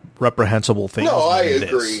reprehensible things. No, I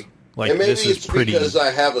agree. And maybe it's because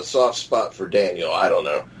I have a soft spot for Daniel. I don't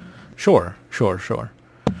know. Sure.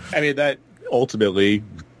 I mean, that ultimately,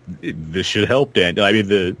 this should help Daniel. I mean,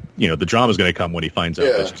 the drama's going to come when he finds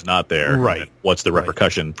out that she's not there. Right. What's the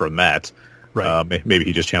repercussion from that? Right. Maybe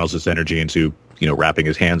he just channels this energy into, wrapping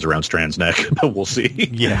his hands around Strand's neck, but we'll see.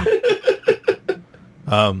 Yeah.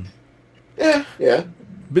 Yeah.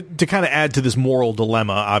 But to kind of add to this moral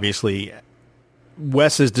dilemma, obviously,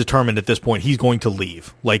 Wes is determined at this point he's going to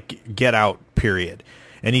leave, get out, period.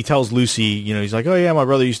 And he tells Lucy, he's like, oh yeah, my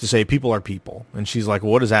brother used to say people are people. And she's like,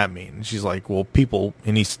 well, what does that mean? And she's like, well, people,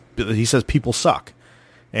 and he says people suck.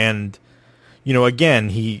 And, again,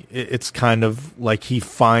 it's kind of like he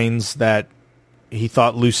finds that he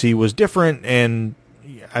thought Lucy was different, and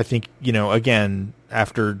I think, again,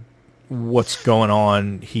 after what's going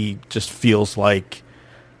on, he just feels like,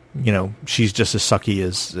 she's just as sucky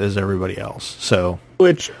as everybody else. So,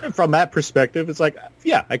 which, from that perspective, it's like,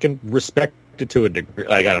 yeah, I can respect it to a degree.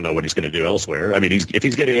 I don't know what he's going to do elsewhere. I mean, if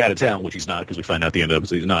he's getting out of town, which he's not, because we find out at the end of the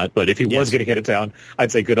episode he's not, but if he was getting out of town,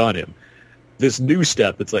 I'd say good on him. This new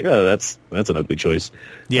step, it's like, oh, that's an ugly choice.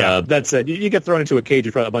 Yeah. That said, you get thrown into a cage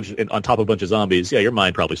in front of on top of a bunch of zombies. Yeah, your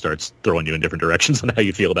mind probably starts throwing you in different directions on how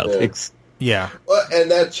you feel about things. Yeah. Well,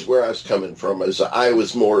 and that's where I was coming from, is I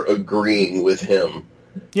was more agreeing with him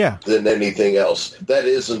than anything else. That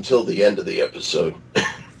is until the end of the episode.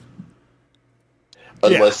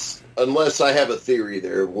 Unless I have a theory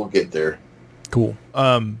there, we'll get there. Cool.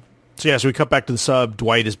 So we cut back to the sub.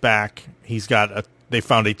 Dwight is back. He's got they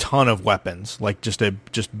found a ton of weapons, just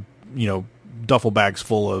duffel bags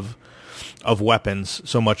full of weapons,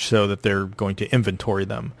 so much so that they're going to inventory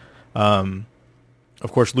them.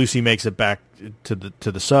 Of course, Lucy makes it back to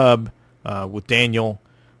the sub with Daniel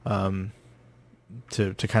to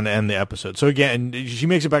kind of end the episode. So again, she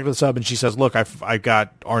makes it back to the sub and she says, "Look, I've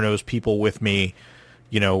got Arno's people with me.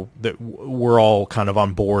 That we're all kind of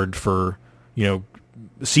on board for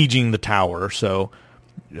sieging the tower. So."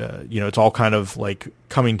 It's all kind of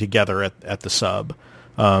coming together at the sub.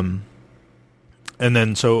 And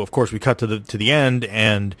then, so of course we cut to the end,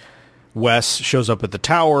 and Wes shows up at the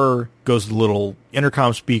tower, goes to the little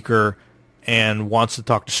intercom speaker, and wants to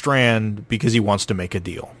talk to Strand because he wants to make a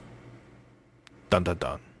deal. Dun dun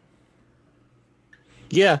dun.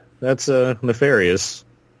 Yeah, that's nefarious.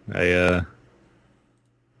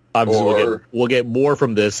 Obviously, we'll get more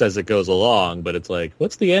from this as it goes along, but it's like,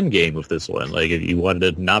 what's the end game of this one? If you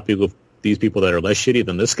wanted to not be with these people that are less shitty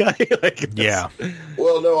than this guy? Yeah.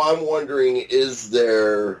 Well, no, I'm wondering, is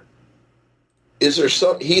there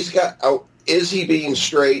some, is he being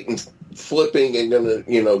straight and flipping and going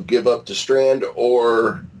to, give up to Strand,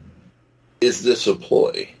 or is this a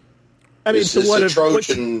ploy? I mean, is this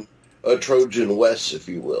a Trojan West, if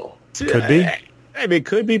you will? Could be. I mean, it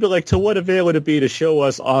could be, but to what avail would it be to show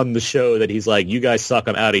us on the show that he's like, you guys suck,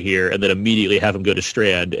 I'm out of here, and then immediately have him go to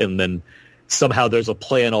Strand, and then somehow there's a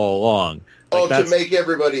plan all along. To make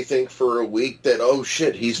everybody think for a week that, oh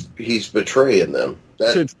shit, he's betraying them.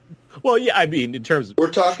 Well, yeah, I mean, in terms of...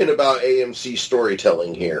 We're talking about AMC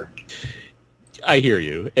storytelling here. I hear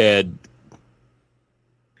you, and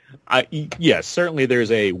yes, certainly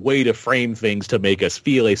there's a way to frame things to make us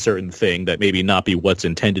feel a certain thing that maybe not be what's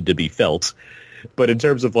intended to be felt. But in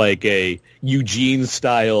terms of a Eugene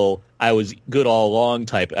style, I was good all along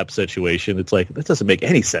type ep situation, it's that doesn't make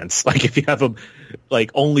any sense. If you have him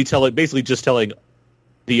only basically just telling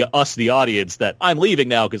the audience that I'm leaving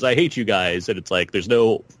now because I hate you guys, and it's there's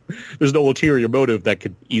no ulterior motive that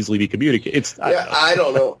could easily be communicated. I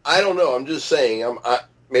don't know. I'm just saying.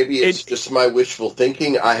 Maybe it's just my wishful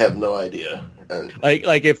thinking. I have no idea.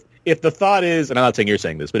 If the thought is, and I'm not saying you're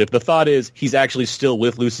saying this, but if the thought is he's actually still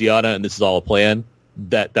with Luciana and this is all a plan,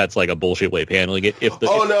 that's a bullshit way of handling it. I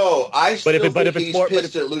still think he's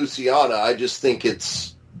pissed at Luciana. I just think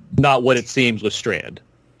it's not what it seems with Strand.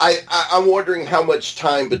 I'm wondering how much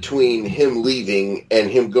time between him leaving and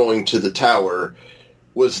him going to the tower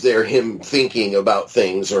was there him thinking about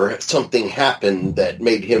things, or something happened that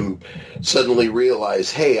made him suddenly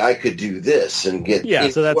realize, hey, I could do this and get... Yeah,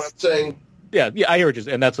 so that's what I'm saying. Yeah, I hear what you're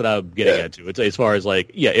saying, and that's what I'm getting at too. It's as far as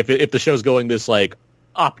if the show's going this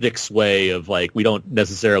optics way of we don't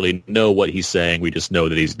necessarily know what he's saying, we just know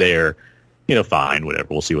that he's there. Fine, whatever.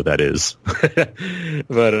 We'll see what that is.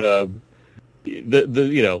 But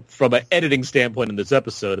the from an editing standpoint in this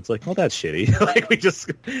episode, it's well, that's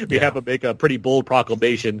shitty. We have to make a pretty bold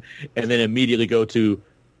proclamation and then immediately go to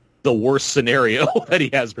the worst scenario that he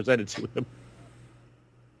has presented to him.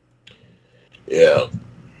 Yeah.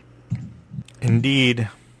 Indeed.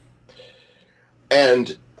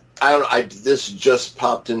 And this just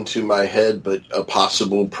popped into my head, but a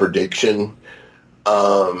possible prediction.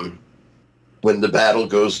 When the battle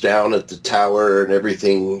goes down at the tower and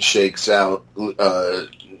everything shakes out,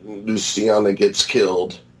 Luciana gets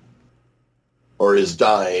killed or is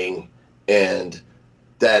dying, and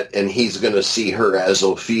he's going to see her as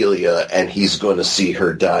Ophelia, and he's going to see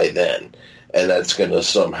her die then, and that's going to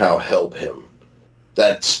somehow help him.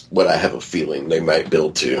 That's what I have a feeling they might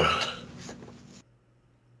build to.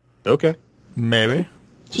 Okay. Maybe.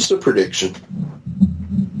 Just a prediction.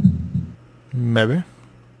 Maybe.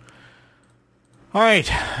 All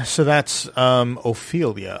right, so that's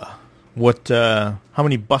Ophelia. How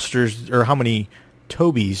many busters or how many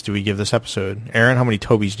Tobys do we give this episode? Aaron, how many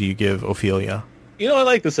Tobys do you give Ophelia? I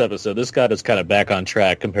like this episode. This got us kind of back on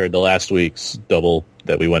track compared to last week's double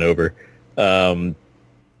that we went over.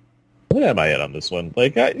 What am I at on this one?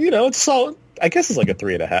 It's solid. I guess it's a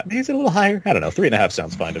 3.5. Maybe it's a little higher. I don't know. 3.5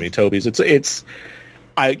 sounds fine to me. Tobys.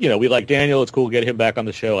 We like Daniel. It's cool to get him back on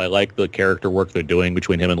the show. I like the character work they're doing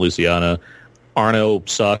between him and Luciana. Arno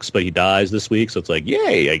sucks, but he dies this week, so it's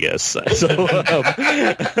yay, I guess. So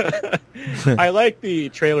I like the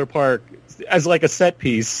trailer park as a set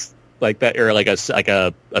piece like that, or a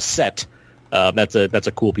set. That's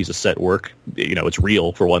a cool piece of set work. It's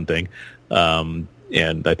real for one thing, and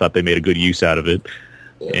I thought they made a good use out of it.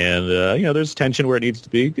 Yeah. And there's tension where it needs to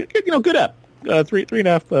be. Good up.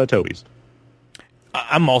 3.5 Tobys.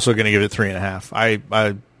 I'm also going to give it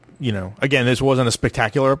 3.5. Again, this wasn't a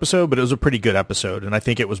spectacular episode, but it was a pretty good episode. And I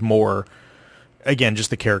think it was more, again,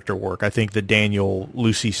 just the character work. I think the Daniel,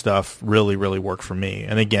 Lucy stuff really, really worked for me.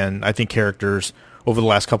 And again, I think characters over the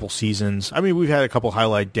last couple seasons, we've had a couple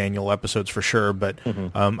highlight Daniel episodes for sure, but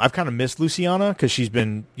I've kind of missed Luciana because she's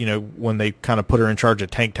been, when they kind of put her in charge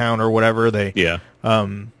of Tank Town or whatever, they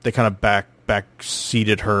kind of back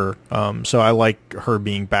seated her. So I like her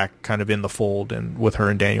being back kind of in the fold, and with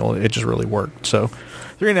her and Daniel, it just really worked. So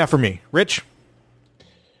 3.5 for me. Rich?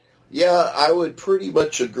 Yeah, I would pretty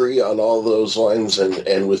much agree on all those lines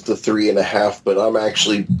and with the 3.5, but I'm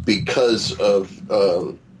actually, because of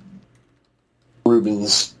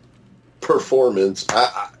Ruben's performance,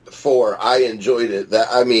 I enjoyed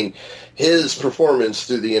it. His performance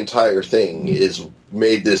through the entire thing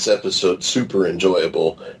made this episode super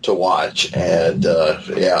enjoyable to watch, and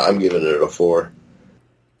I'm giving it a 4.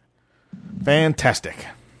 Fantastic.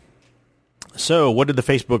 So, what did the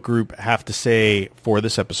Facebook group have to say for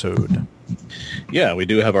this episode? Yeah, we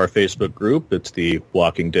do have our Facebook group. It's the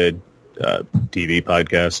Walking Dead TV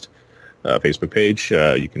podcast. Facebook page.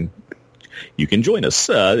 You can join us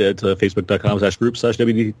at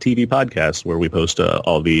facebook.com/group/WDTV podcast, where we post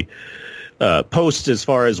all the posts as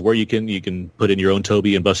far as where you can put in your own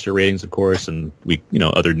Toby and Buster ratings, of course, and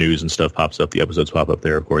other news and stuff pops up. The episodes pop up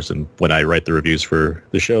there, of course, and when I write the reviews for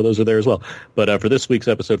the show, those are there as well. But for this week's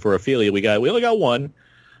episode for Ophelia, we only got one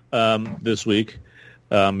this week,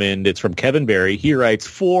 and it's from Kevin Barry. He writes,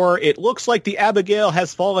 it looks like the Abigail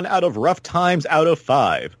has fallen out of rough times out of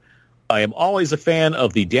 5. I am always a fan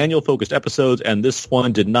of the Daniel-focused episodes, and this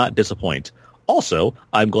one did not disappoint. Also,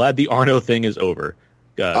 I'm glad the Arno thing is over.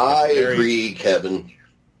 I agree, Kevin.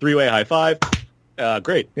 3-way high five.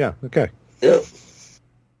 Great. Yeah, okay. Yep.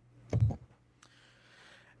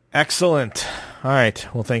 Excellent. All right.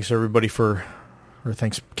 Well, thanks, everybody,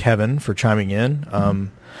 thanks, Kevin, for chiming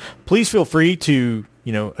in. Please feel free to,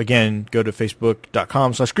 again, go to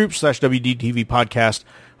facebook.com/group/WDTV podcast.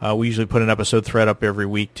 We usually put an episode thread up every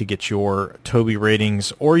week to get your Toby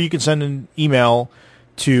ratings, or you can send an email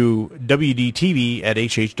to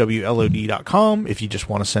wdtv@hhwlod.com if you just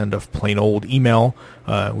want to send a plain old email.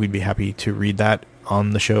 We'd be happy to read that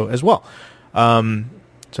on the show as well. So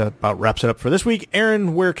that about wraps it up for this week.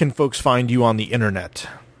 Aaron, where can folks find you on the internet?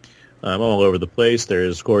 I'm all over the place.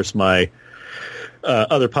 There's, of course, my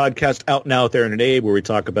other podcast, Out and Out, Aaron and Abe, where we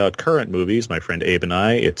talk about current movies, my friend Abe and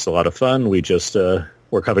I. It's a lot of fun. We just...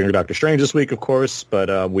 we're covering Doctor Strange this week, of course,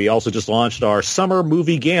 but we also just launched our Summer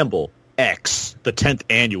Movie Gamble X, the 10th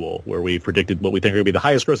annual, where we predicted what we think are going to be the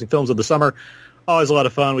highest-grossing films of the summer. Always a lot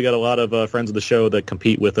of fun. We got a lot of friends of the show that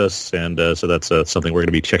compete with us, and so that's something we're going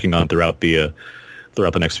to be checking on throughout the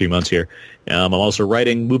next few months here. I'm also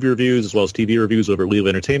writing movie reviews as well as TV reviews over at Leo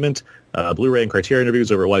Entertainment, Blu-ray and Criterion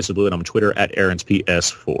reviews over at Weiss Blue, and I'm on Twitter at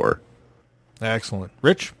AaronsPS4. Excellent.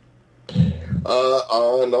 Rich?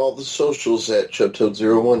 On all the socials at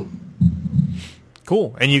ChubToad01.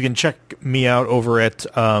 Cool. And you can check me out over at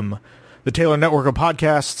the Taylor Network of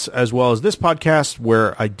Podcasts, as well as this podcast,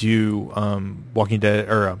 where I do Walking Dead,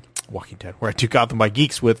 where I do Gotham by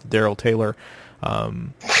Geeks with Daryl Taylor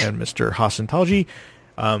and Mr. Hassan Talji.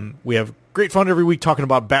 We have great fun every week talking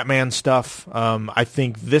about Batman stuff. I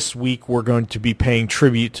think this week we're going to be paying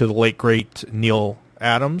tribute to the late, great Neil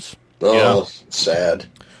Adams. Oh, sad.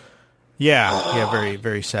 Yeah, very,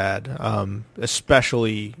 very sad.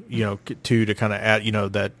 Especially, to kind of add,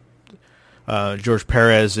 that George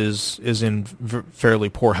Perez is in fairly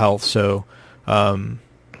poor health. So,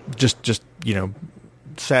 just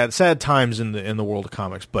sad times in the world of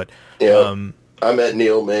comics. But yeah, I met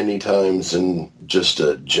Neil many times, and just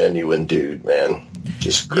a genuine dude, man.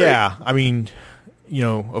 Just great. Yeah, I mean,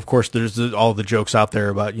 of course, there's all the jokes out there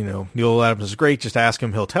about, Neil Adams is great. Just ask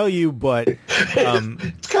him; he'll tell you. But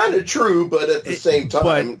it's kind of true, but at the same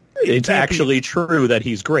time, it's actually true that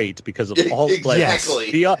he's great because of all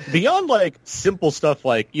exactly beyond like simple stuff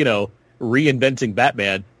like reinventing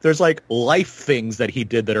Batman. There's like life things that he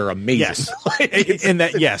did that are amazing.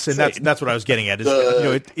 Yes, and that's what I was getting at. Is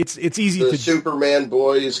it's easy to Superman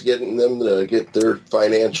boys getting them to get their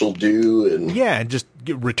financial due, and just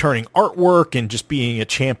returning artwork and just being a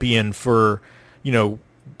champion for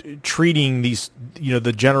treating these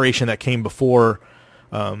the generation that came before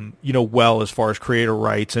well as far as creator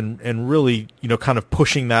rights and really kind of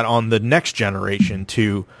pushing that on the next generation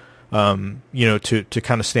to to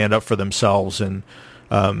kind of stand up for themselves. And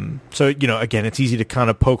so again, it's easy to kind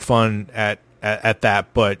of poke fun at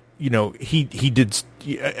that, but he did,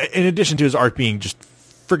 in addition to his art being just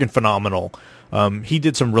friggin' phenomenal, he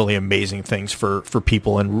did some really amazing things for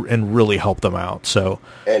people and really helped them out. So,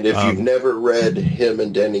 and if you've never read him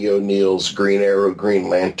and Denny O'Neil's Green Arrow, Green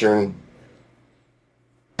Lantern,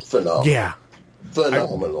 phenomenal. Yeah,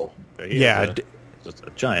 phenomenal. Just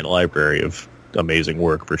a giant library of amazing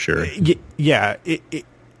work for sure. Yeah,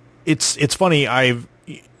 it's funny.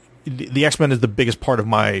 The X-Men is the biggest part of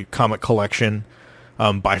my comic collection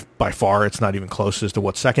by far. It's not even close as to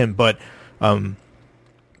what's second, but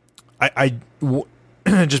I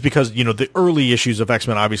just because the early issues of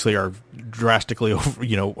X-Men obviously are drastically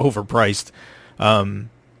overpriced.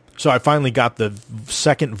 So I finally got the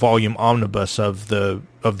second volume omnibus of the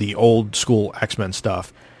old school X-Men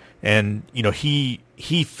stuff, and he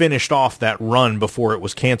finished off that run before it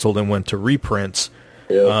was canceled and went to reprints.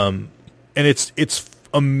 Yeah. And it's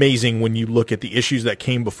amazing when you look at the issues that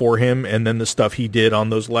came before him and then the stuff he did on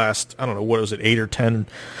those last, I don't know, what was it, 8 or 10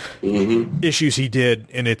 issues he did,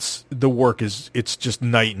 and it's just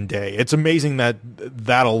night and day. It's amazing that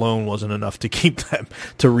alone wasn't enough to keep them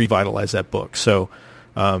to revitalize that book. So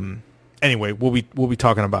anyway, we'll be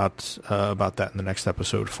talking about that in the next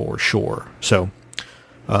episode for sure. So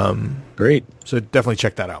great. So definitely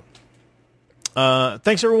check that out.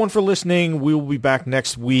 Thanks everyone for listening. We will be back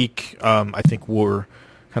next week. I think we're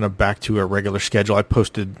kind of back to our regular schedule. I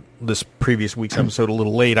posted this previous week's episode a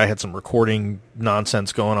little late. I had some recording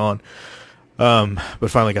nonsense going on,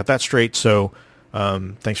 but finally got that straight. So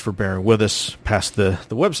thanks for bearing with us past the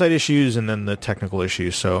website issues and then the technical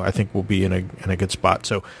issues. So I think we'll be in a good spot.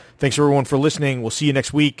 So thanks everyone for listening. We'll see you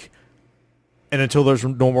next week. And until there's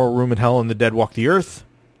no more room in hell and the dead walk the earth,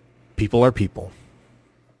 people are people.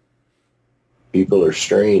 People are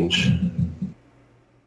strange.